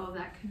letting go of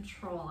that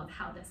control of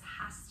how this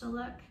has to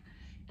look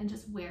and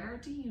just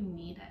where do you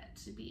need it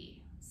to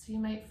be. So you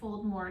might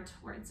fold more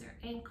towards your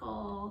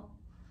ankle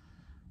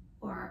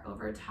or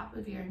over top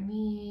of your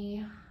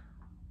knee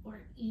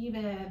or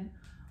even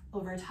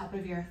over top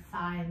of your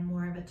thigh,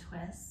 more of a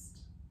twist.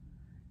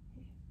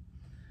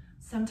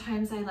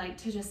 Sometimes I like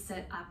to just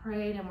sit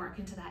upright and work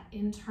into that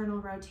internal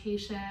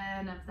rotation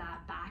of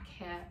that back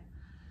hip.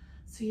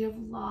 So you have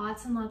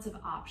lots and lots of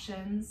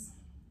options,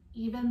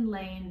 even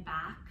laying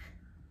back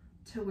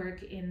to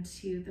work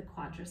into the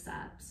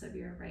quadriceps of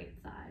your right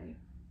thigh.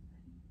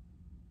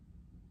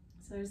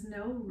 So there's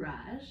no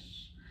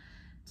rush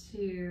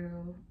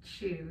to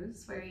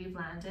choose where you've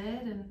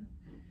landed, and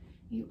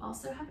you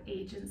also have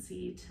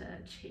agency to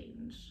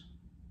change.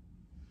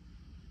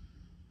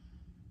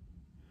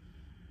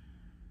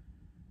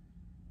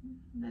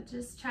 But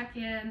just check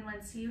in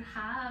once you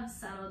have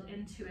settled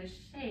into a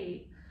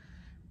shape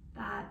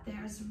that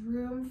there's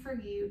room for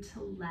you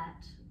to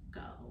let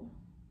go.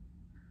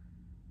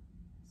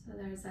 So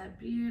there's that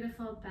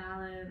beautiful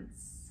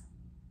balance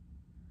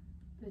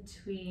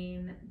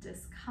between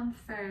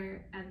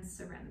discomfort and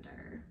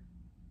surrender,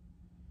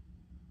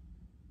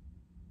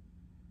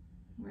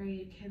 where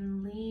you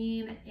can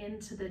lean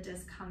into the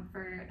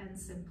discomfort and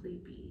simply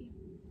be.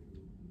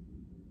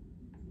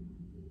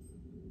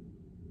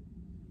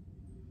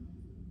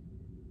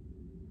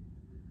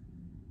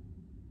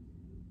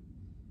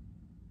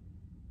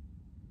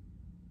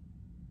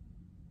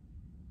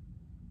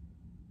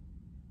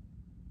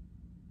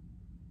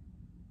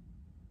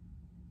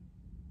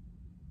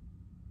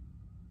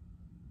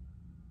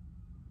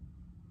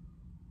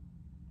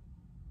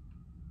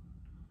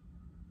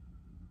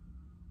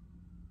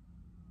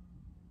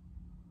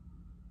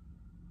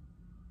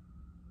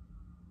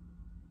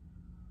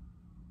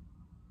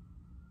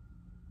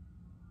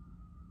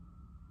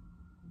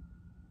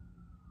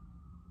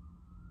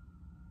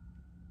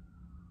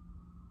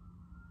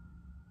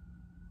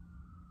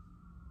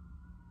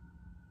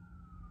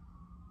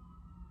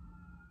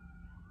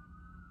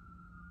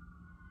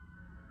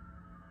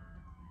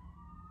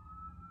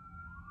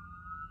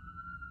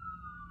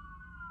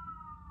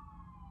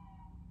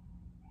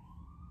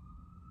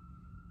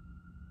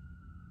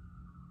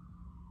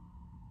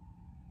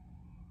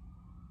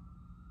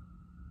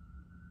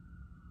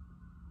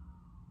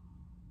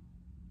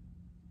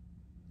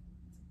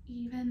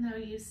 Even though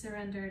you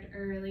surrendered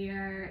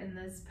earlier in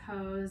this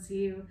pose,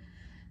 you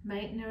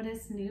might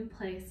notice new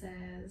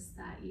places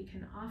that you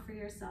can offer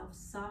yourself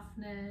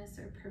softness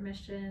or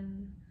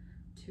permission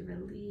to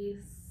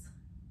release.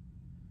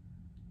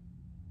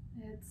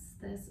 It's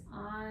this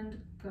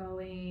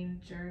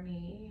ongoing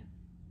journey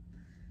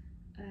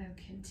of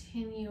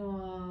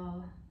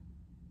continual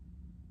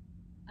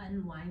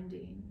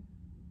unwinding.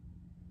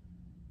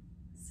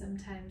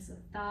 Sometimes a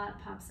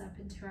thought pops up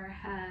into our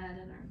head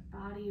and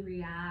our body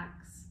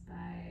reacts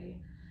by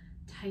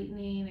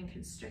tightening and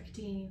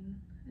constricting,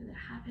 and it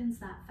happens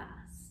that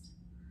fast.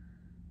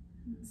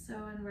 And so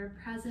when we're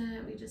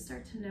present, we just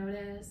start to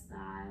notice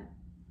that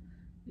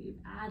we've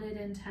added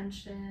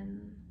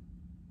intention,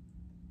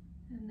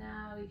 and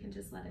now we can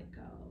just let it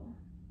go.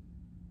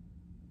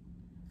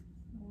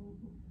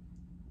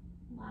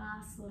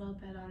 Last little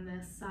bit on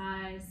this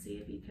side, see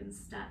if you can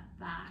step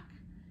back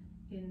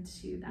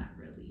into that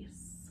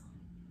release.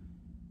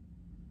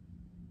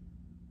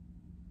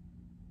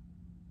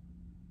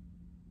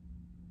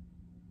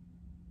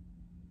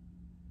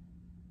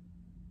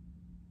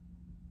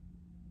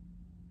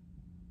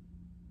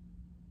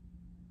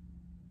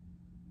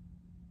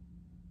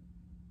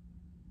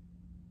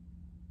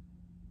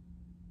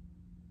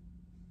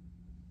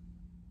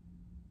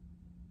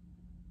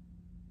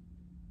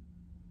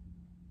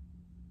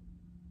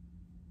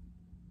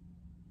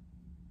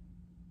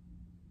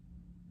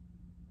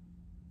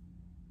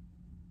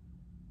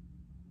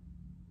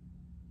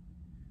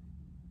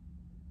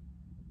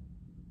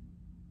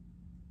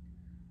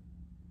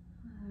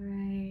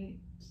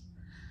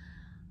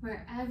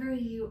 Wherever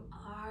you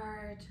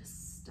are,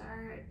 just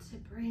start to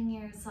bring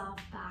yourself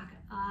back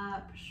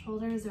up,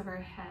 shoulders over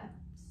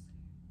hips.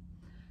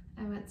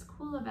 And what's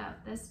cool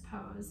about this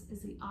pose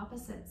is the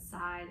opposite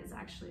side is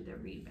actually the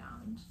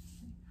rebound.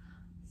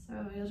 So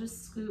you'll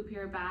just scoop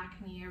your back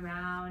knee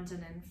around and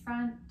in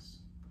front,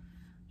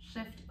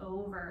 shift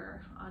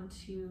over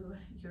onto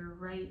your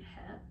right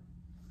hip,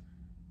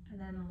 and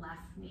then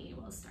left knee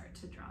will start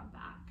to draw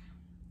back.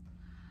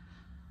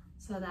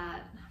 So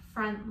that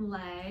front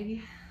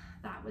leg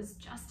that was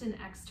just an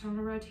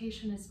external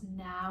rotation is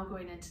now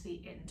going into the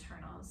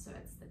internal. So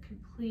it's the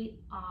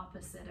complete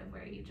opposite of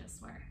where you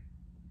just were.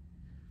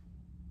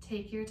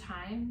 Take your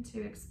time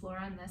to explore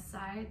on this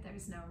side.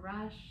 There's no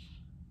rush.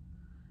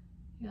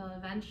 You'll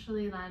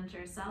eventually land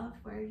yourself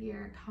where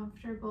you're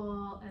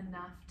comfortable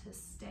enough to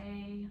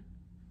stay,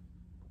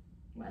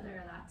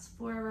 whether that's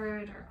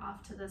forward or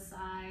off to the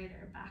side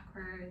or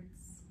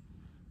backwards.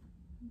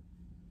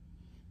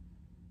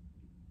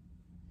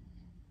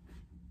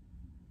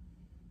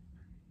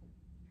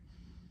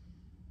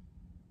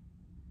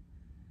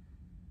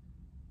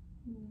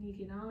 You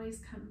can always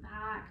come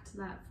back to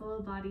that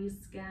full body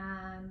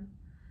scan,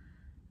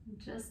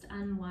 just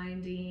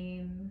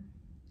unwinding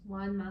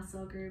one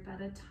muscle group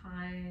at a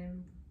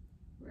time,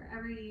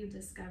 wherever you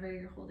discover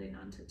you're holding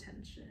on to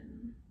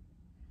tension.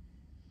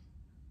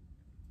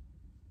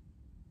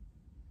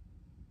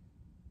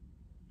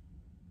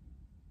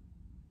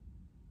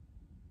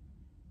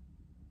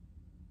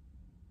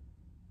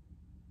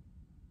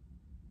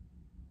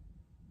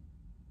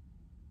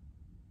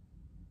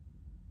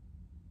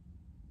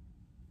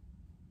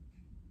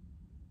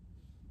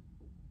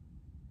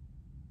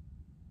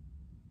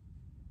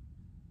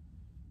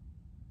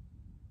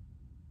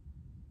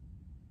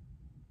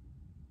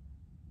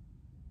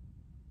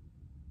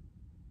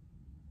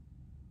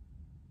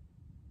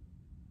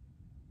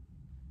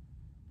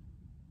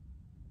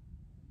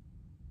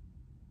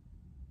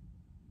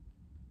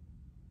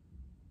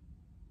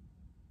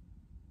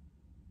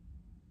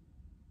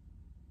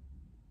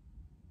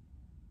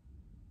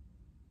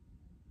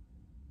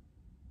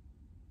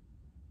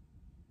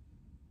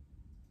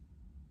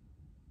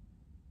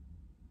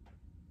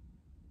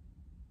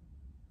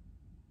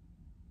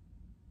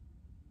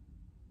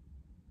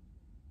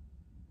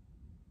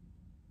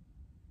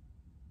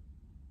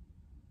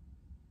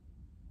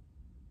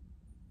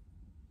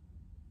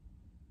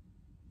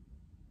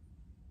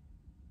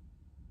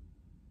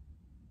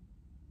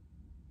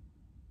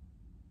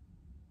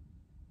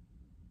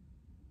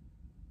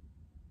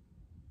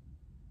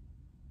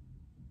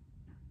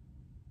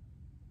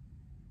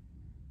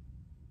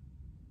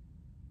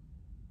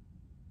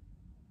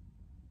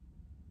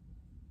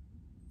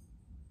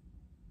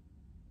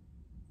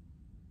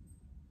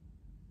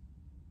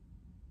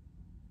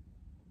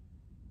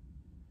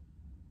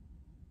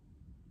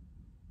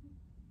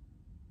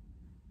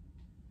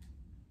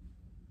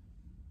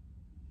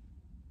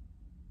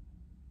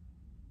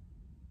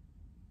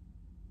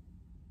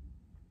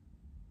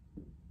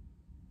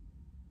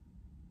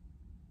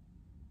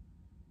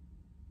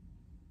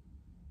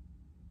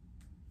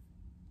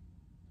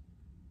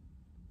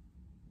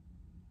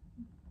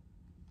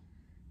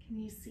 Can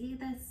you see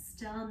this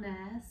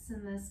stillness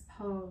in this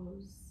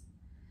pose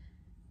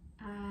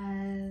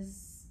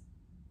as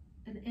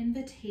an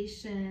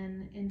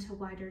invitation into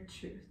wider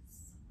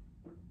truths?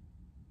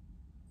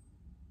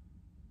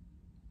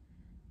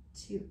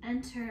 To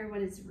enter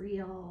what is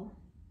real,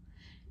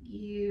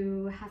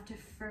 you have to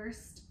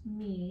first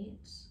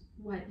meet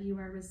what you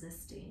are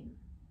resisting,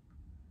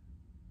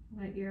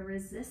 what you're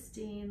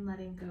resisting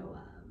letting go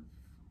of.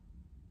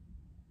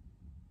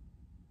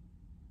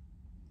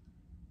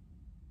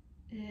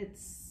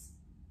 It's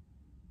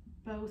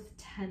both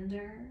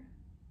tender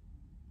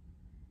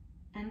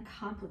and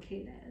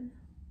complicated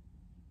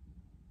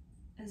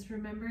as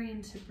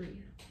remembering to breathe.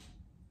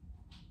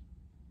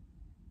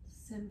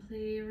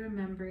 Simply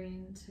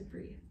remembering to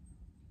breathe.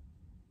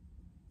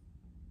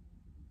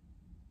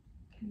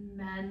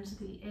 Mend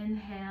the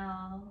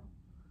inhale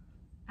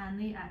and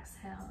the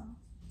exhale.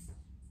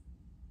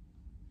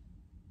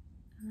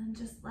 And then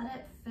just let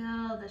it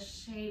fill the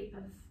shape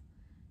of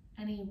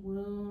any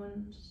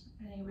wound,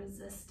 any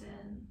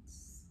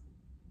resistance.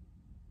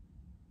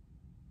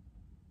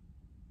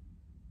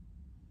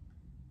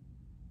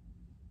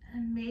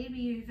 And maybe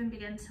you even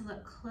begin to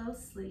look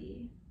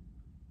closely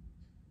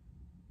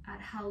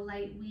at how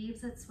light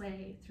weaves its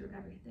way through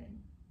everything.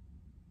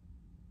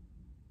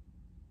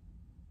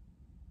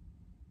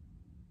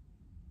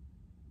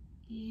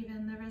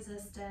 Even the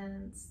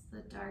resistance,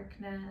 the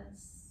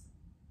darkness,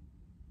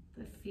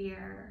 the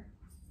fear,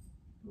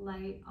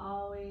 light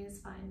always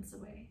finds a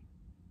way.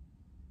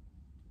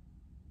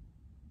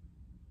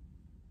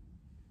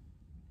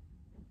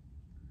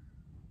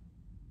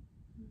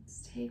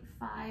 Let's take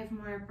 5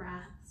 more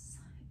breaths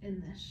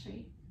in this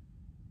shape.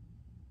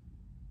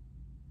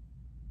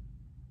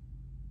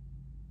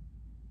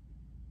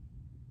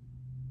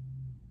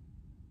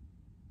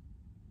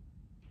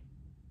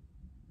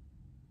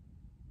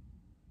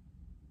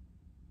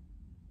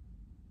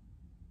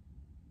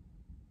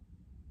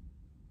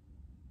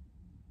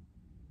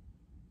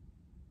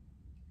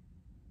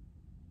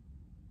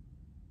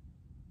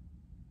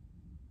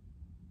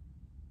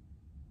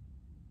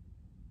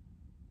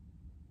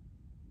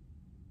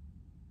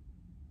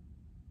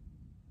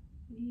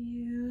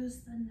 Use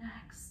the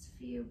next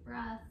few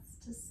breaths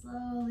to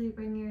slowly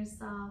bring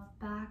yourself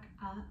back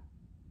up.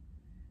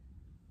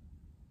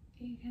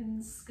 You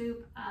can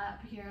scoop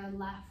up your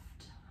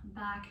left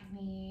back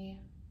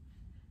knee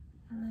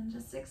and then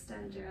just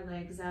extend your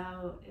legs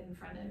out in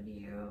front of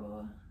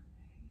you.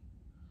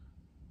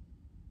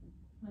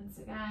 Once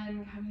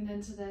again, coming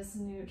into this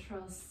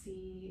neutral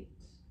seat.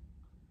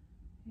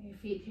 Your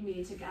feet can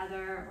be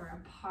together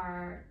or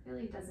apart,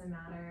 really doesn't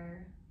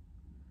matter.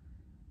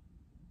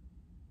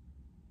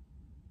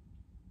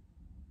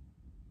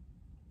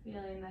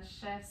 Feeling the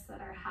shifts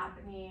that are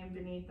happening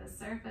beneath the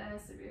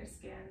surface of your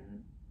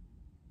skin.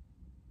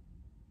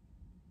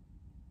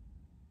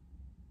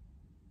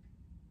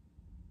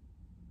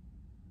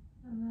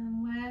 And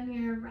then when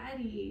you're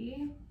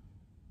ready,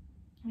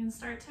 you can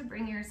start to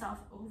bring yourself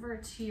over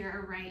to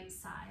your right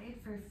side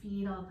for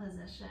fetal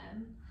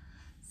position.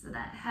 So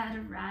that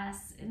head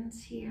rests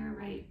into your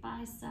right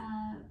bicep.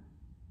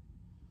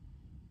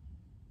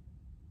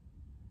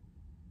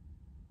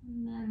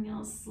 And then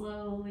you'll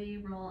slowly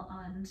roll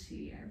onto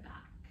your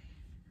back.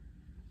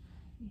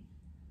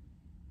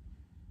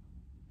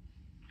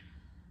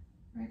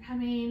 We're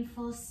coming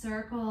full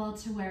circle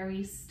to where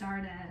we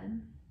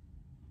started.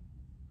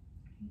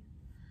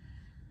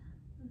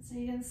 So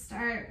you can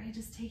start by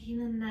just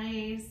taking a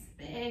nice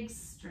big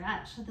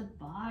stretch of the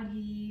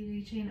body,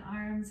 reaching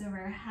arms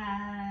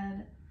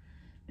overhead,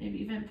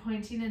 maybe even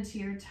pointing into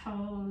your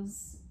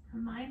toes,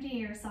 reminding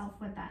yourself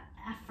what that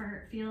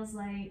effort feels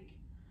like,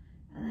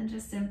 and then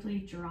just simply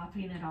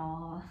dropping it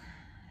all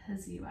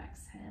as you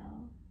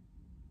exhale.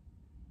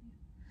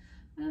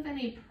 Move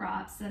any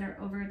props that are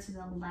over to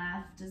the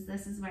left, as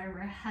this is where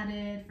we're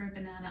headed for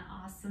Banana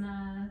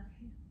Asana.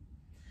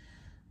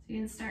 So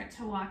you can start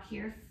to walk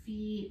your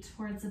feet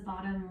towards the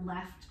bottom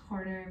left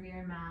corner of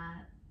your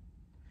mat,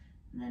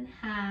 and then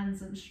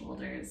hands and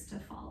shoulders to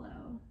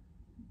follow.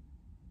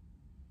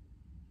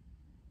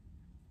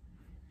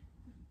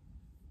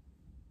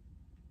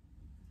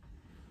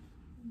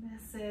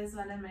 This is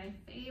one of my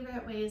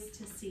favorite ways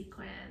to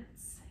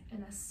sequence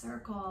in a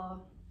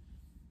circle,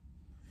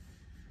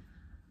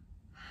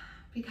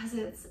 because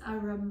it's a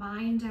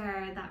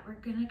reminder that we're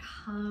gonna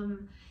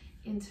come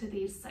into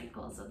these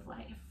cycles of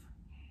life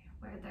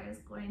where there's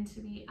going to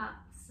be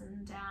ups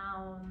and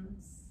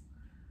downs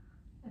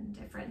and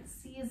different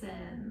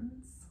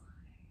seasons.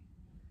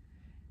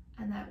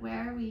 And that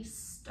where we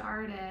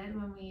started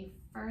when we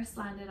first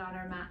landed on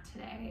our mat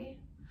today,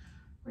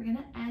 we're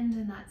gonna end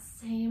in that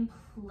same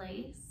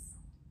place,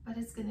 but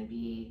it's gonna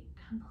be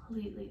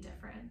completely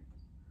different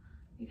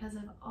because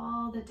of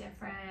all the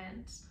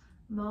different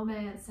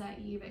moments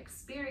that you've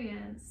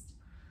experienced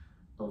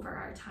over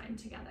our time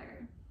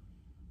together.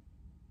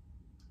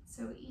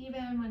 So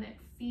even when it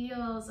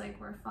feels like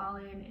we're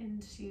falling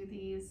into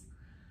these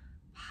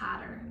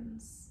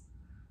patterns,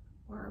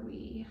 or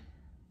we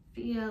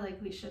feel like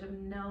we should have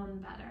known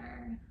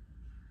better,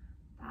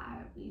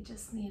 that we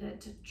just needed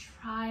to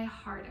try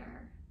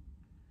harder,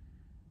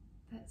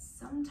 that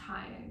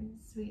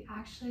sometimes we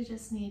actually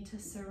just need to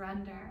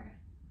surrender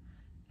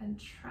and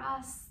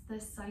trust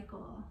this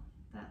cycle,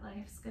 that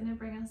life's gonna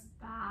bring us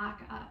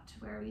back up to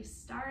where we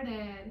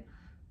started,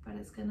 but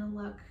it's gonna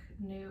look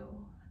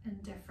new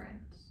and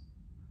different.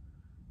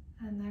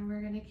 And then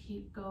we're gonna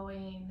keep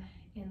going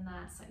in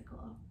that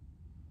cycle.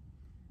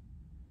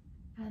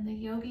 And the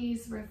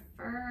yogis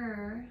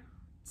refer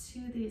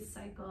to these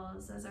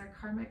cycles as our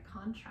karmic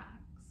contracts,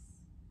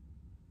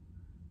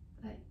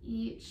 that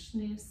each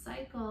new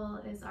cycle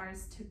is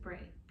ours to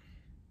break,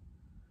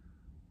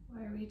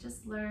 where we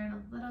just learn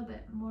a little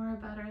bit more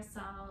about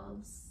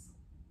ourselves.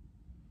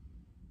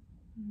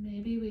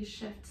 Maybe we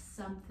shift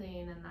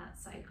something in that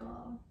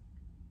cycle,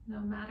 no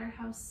matter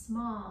how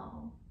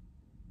small.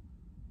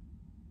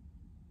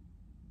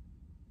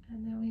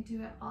 And then we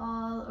do it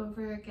all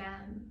over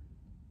again.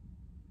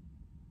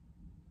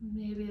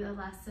 Maybe the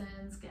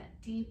lessons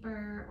get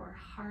deeper or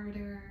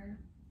harder.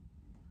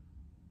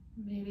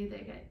 Maybe they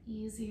get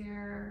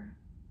easier.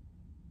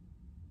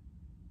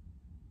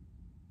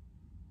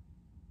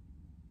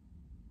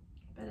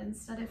 But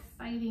instead of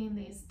fighting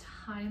these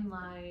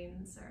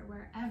timelines or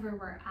wherever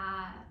we're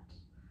at,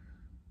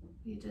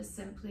 we just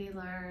simply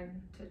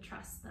learn to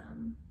trust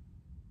them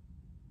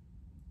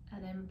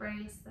and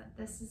embrace that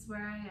this is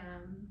where I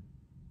am,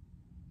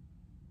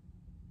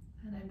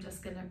 and I'm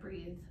just gonna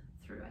breathe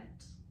through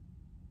it.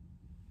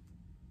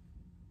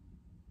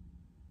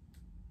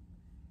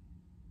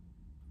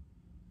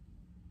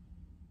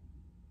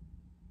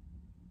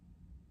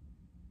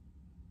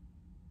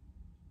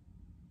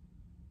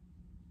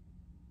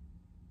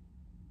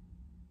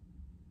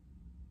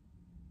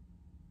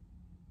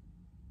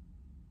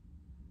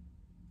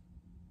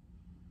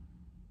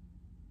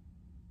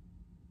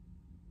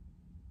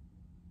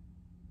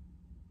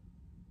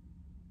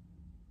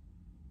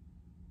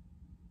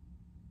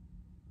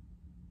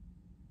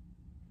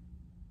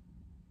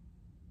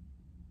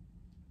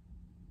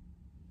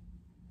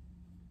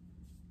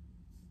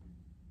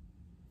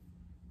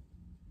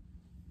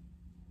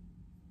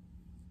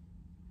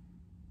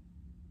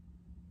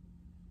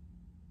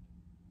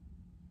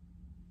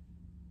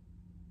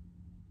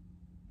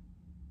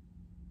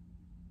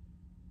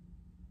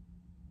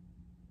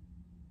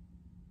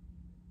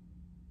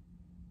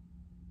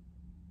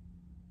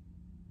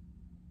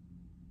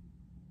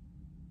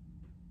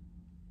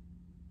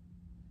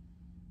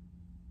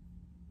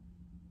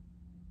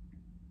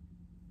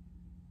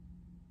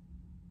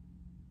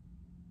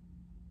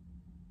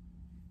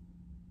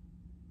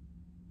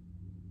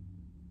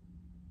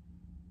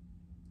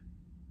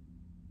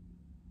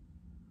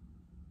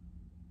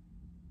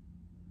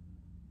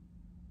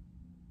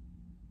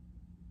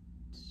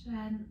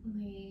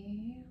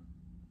 Gently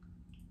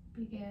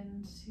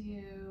begin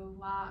to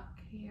walk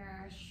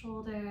your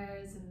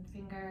shoulders and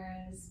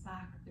fingers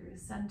back through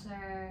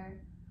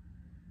center.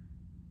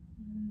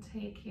 And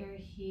take your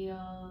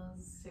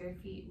heels, your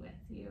feet with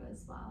you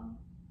as well.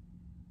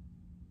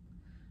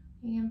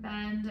 You can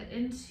bend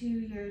into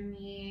your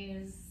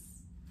knees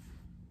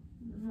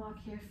and walk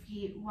your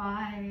feet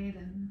wide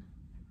and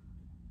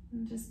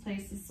just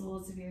place the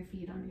soles of your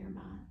feet on your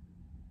mat.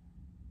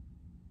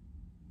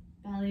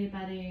 Belly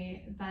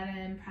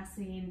button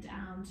pressing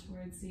down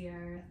towards the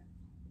earth,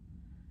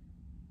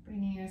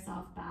 bringing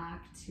yourself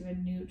back to a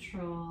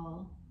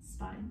neutral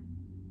spine.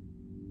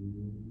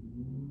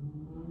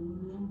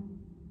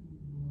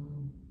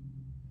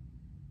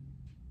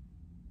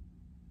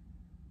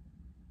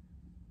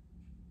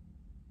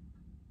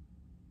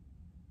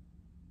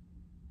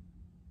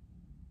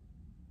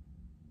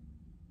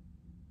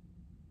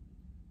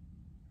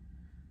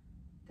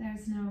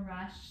 There's no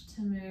rush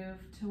to move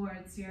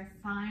towards your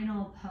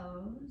final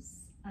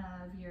pose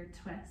of your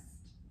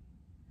twist.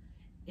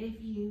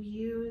 If you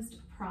used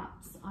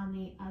props on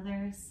the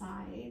other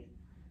side,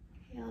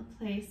 you'll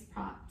place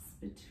props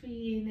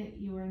between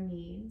your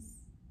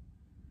knees,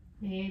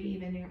 maybe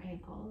even your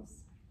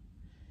ankles.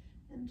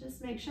 And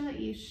just make sure that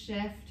you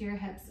shift your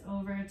hips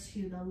over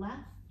to the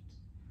left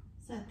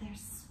so that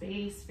there's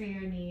space for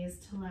your knees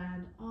to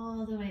land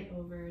all the way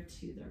over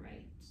to the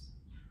right.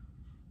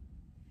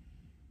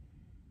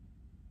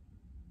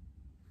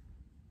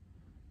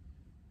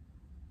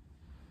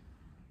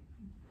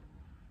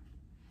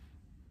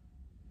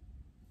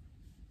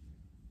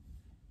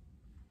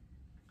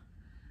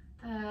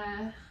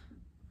 The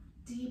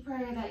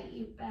deeper that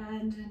you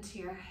bend into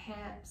your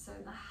hips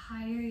or the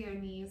higher your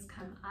knees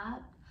come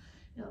up,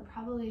 you'll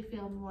probably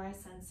feel more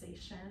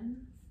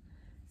sensation.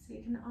 So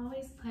you can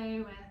always play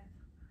with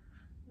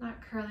not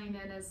curling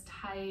in as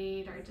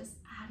tight or just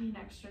adding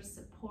extra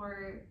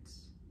support.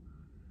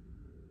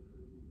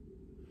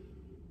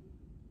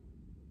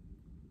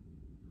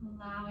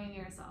 Allowing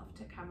yourself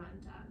to come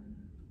undone.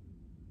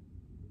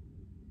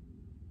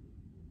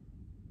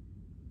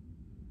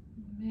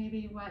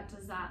 Maybe what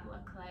does that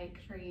look like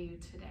for you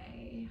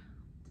today?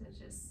 To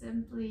just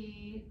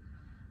simply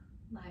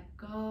let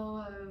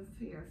go of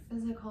your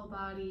physical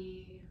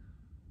body.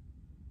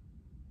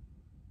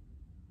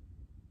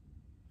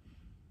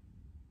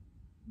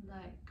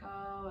 Let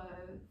go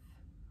of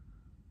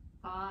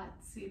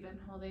thoughts you've been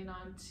holding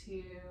on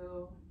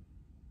to,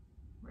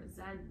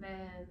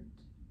 resentment,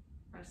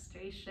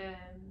 frustration.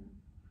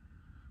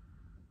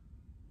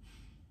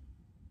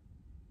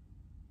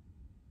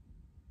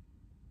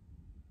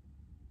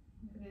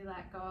 Maybe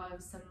let go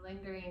of some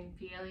lingering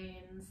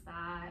feelings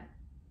that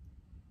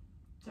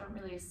don't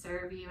really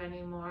serve you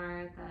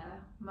anymore.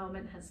 The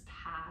moment has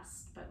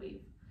passed, but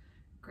we've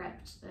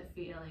gripped the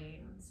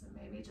feelings, so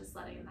maybe just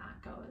letting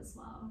that go as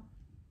well.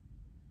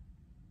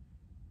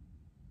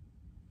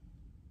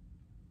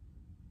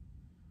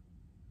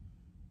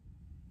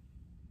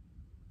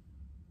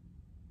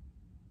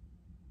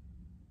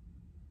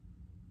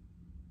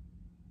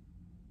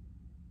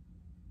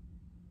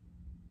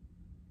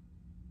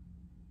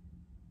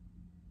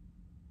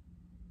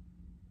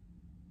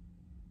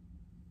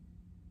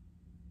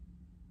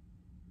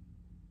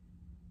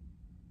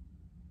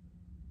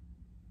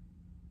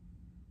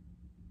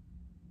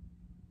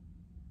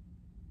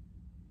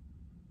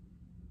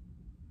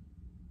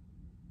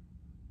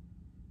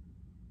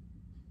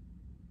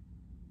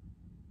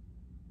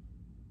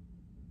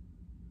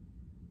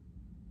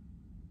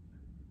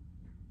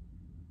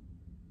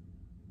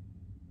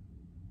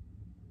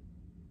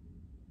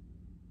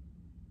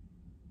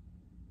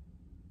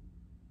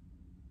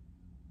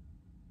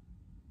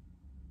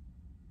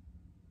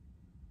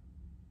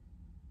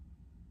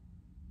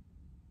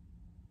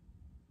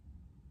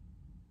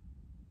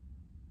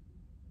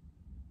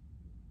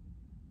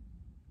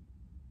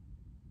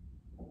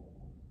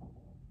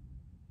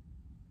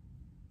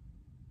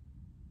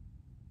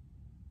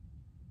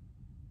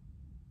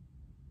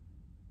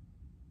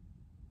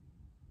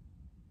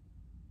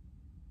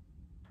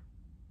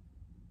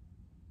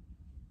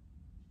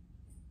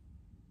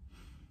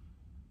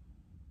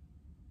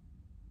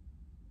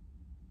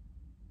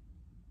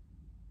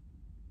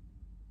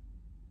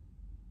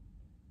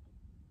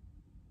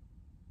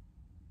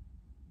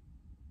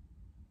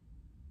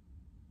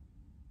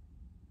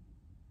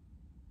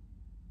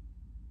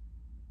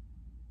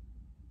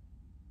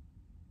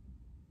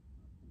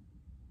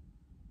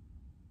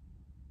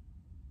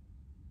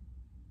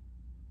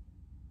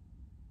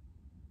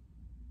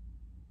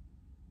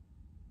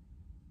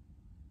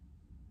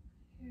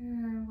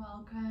 You're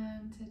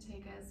welcome to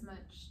take as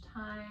much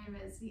time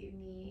as you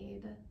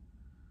need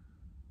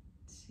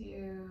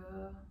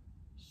to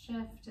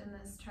shift in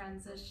this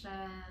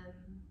transition.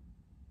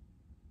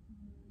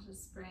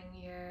 Just bring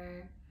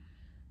your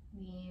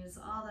knees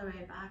all the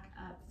way back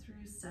up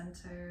through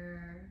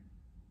center.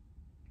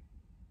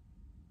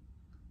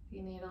 If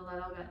you need a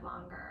little bit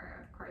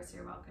longer, of course,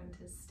 you're welcome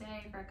to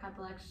stay for a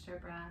couple extra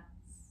breaths.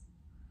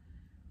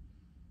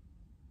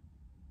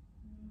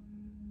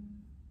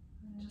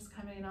 And just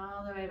coming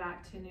all the way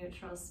back to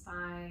neutral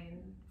spine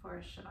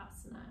for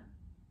Shavasana.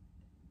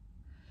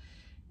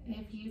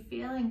 If you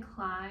feel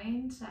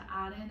inclined to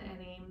add in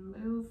any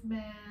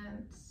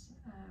movement,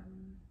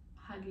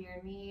 hug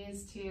your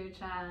knees to your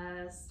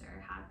chest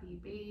or happy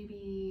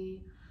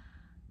baby.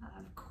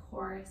 Of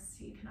course,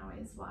 you can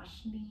always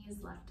wash knees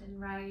left and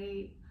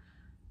right,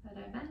 but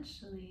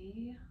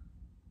eventually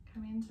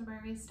coming to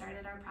where we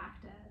started our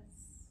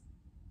practice,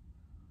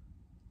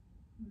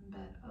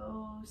 but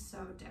oh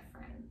so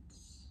different.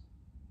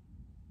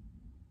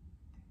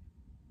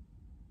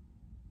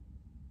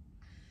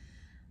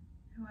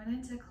 I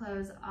wanted to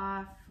close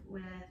off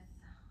with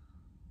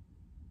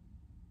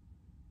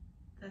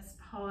this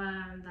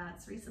poem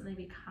that's recently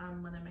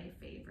become one of my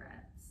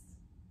favorites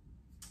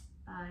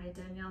by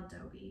Danielle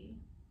Dobie.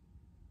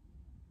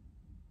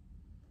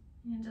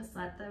 And just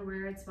let the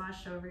words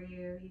wash over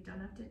you. You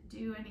don't have to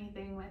do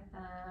anything with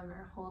them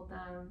or hold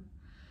them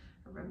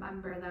or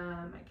remember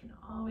them. I can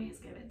always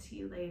give it to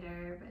you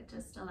later, but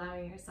just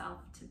allowing yourself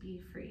to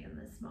be free in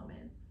this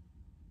moment.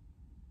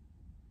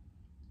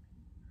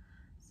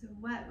 So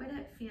what would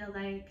it feel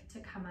like to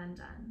come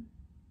undone?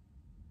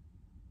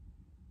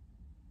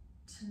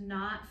 To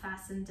not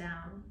fasten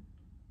down,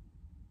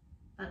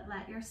 but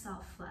let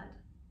yourself flood.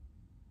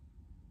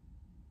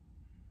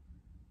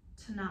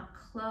 To not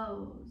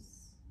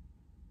close,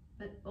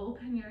 but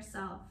open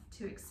yourself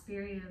to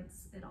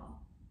experience it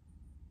all.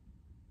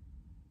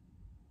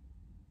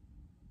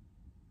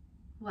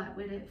 What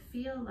would it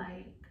feel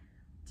like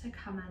to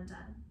come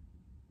undone?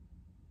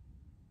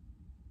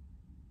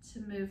 To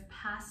move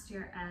past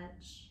your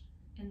edge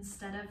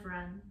instead of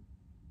run.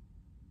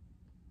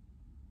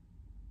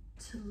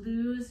 To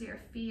lose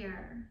your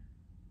fear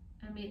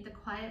and meet the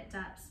quiet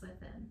depths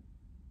within.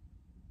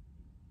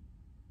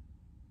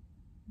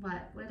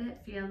 What would it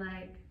feel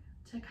like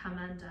to come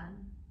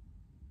undone?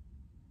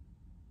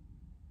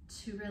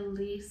 To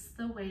release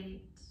the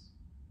weight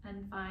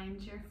and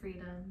find your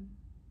freedom.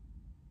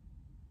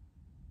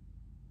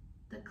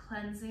 The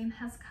cleansing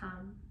has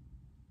come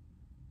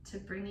to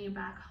bring you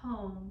back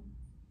home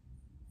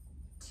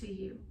to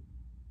you.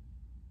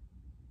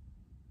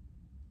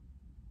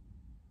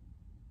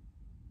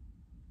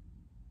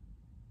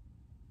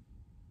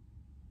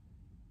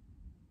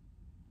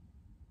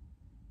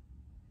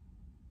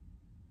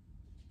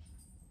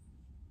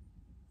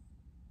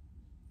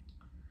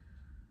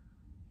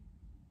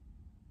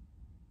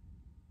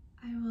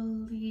 I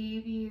will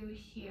leave you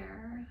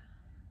here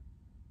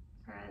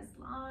for as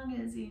long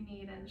as you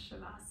need in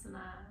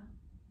Shavasana.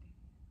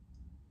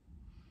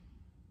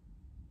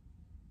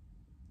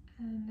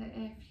 And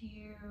if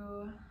you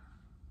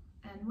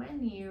and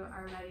when you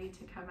are ready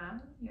to come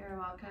out, you're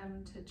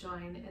welcome to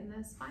join in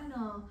this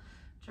final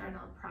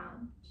journal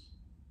prompt.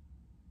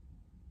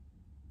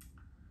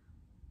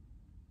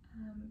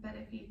 But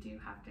if you do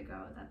have to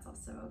go, that's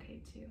also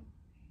okay too.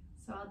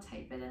 So I'll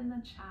type it in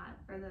the chat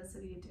for those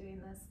of you doing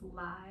this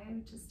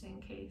live, just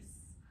in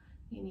case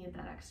you need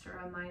that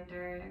extra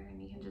reminder, and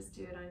you can just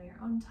do it on your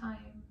own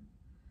time.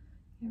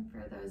 And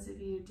for those of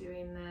you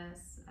doing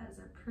this as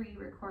a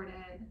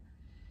pre-recorded,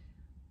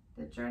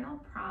 the journal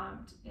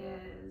prompt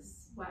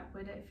is, what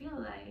would it feel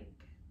like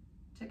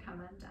to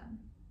come undone?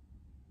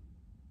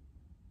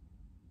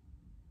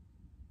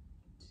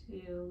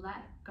 To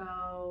let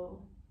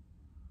go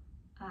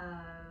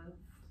of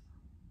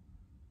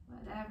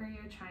whatever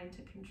you're trying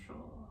to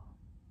control.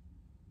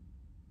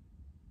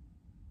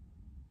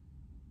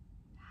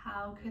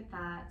 How could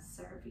that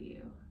serve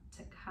you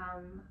to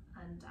come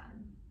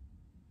undone?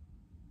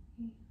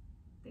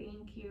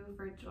 Thank you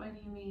for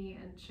joining me,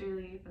 and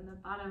truly from the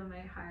bottom of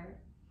my heart,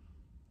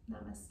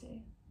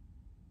 namaste.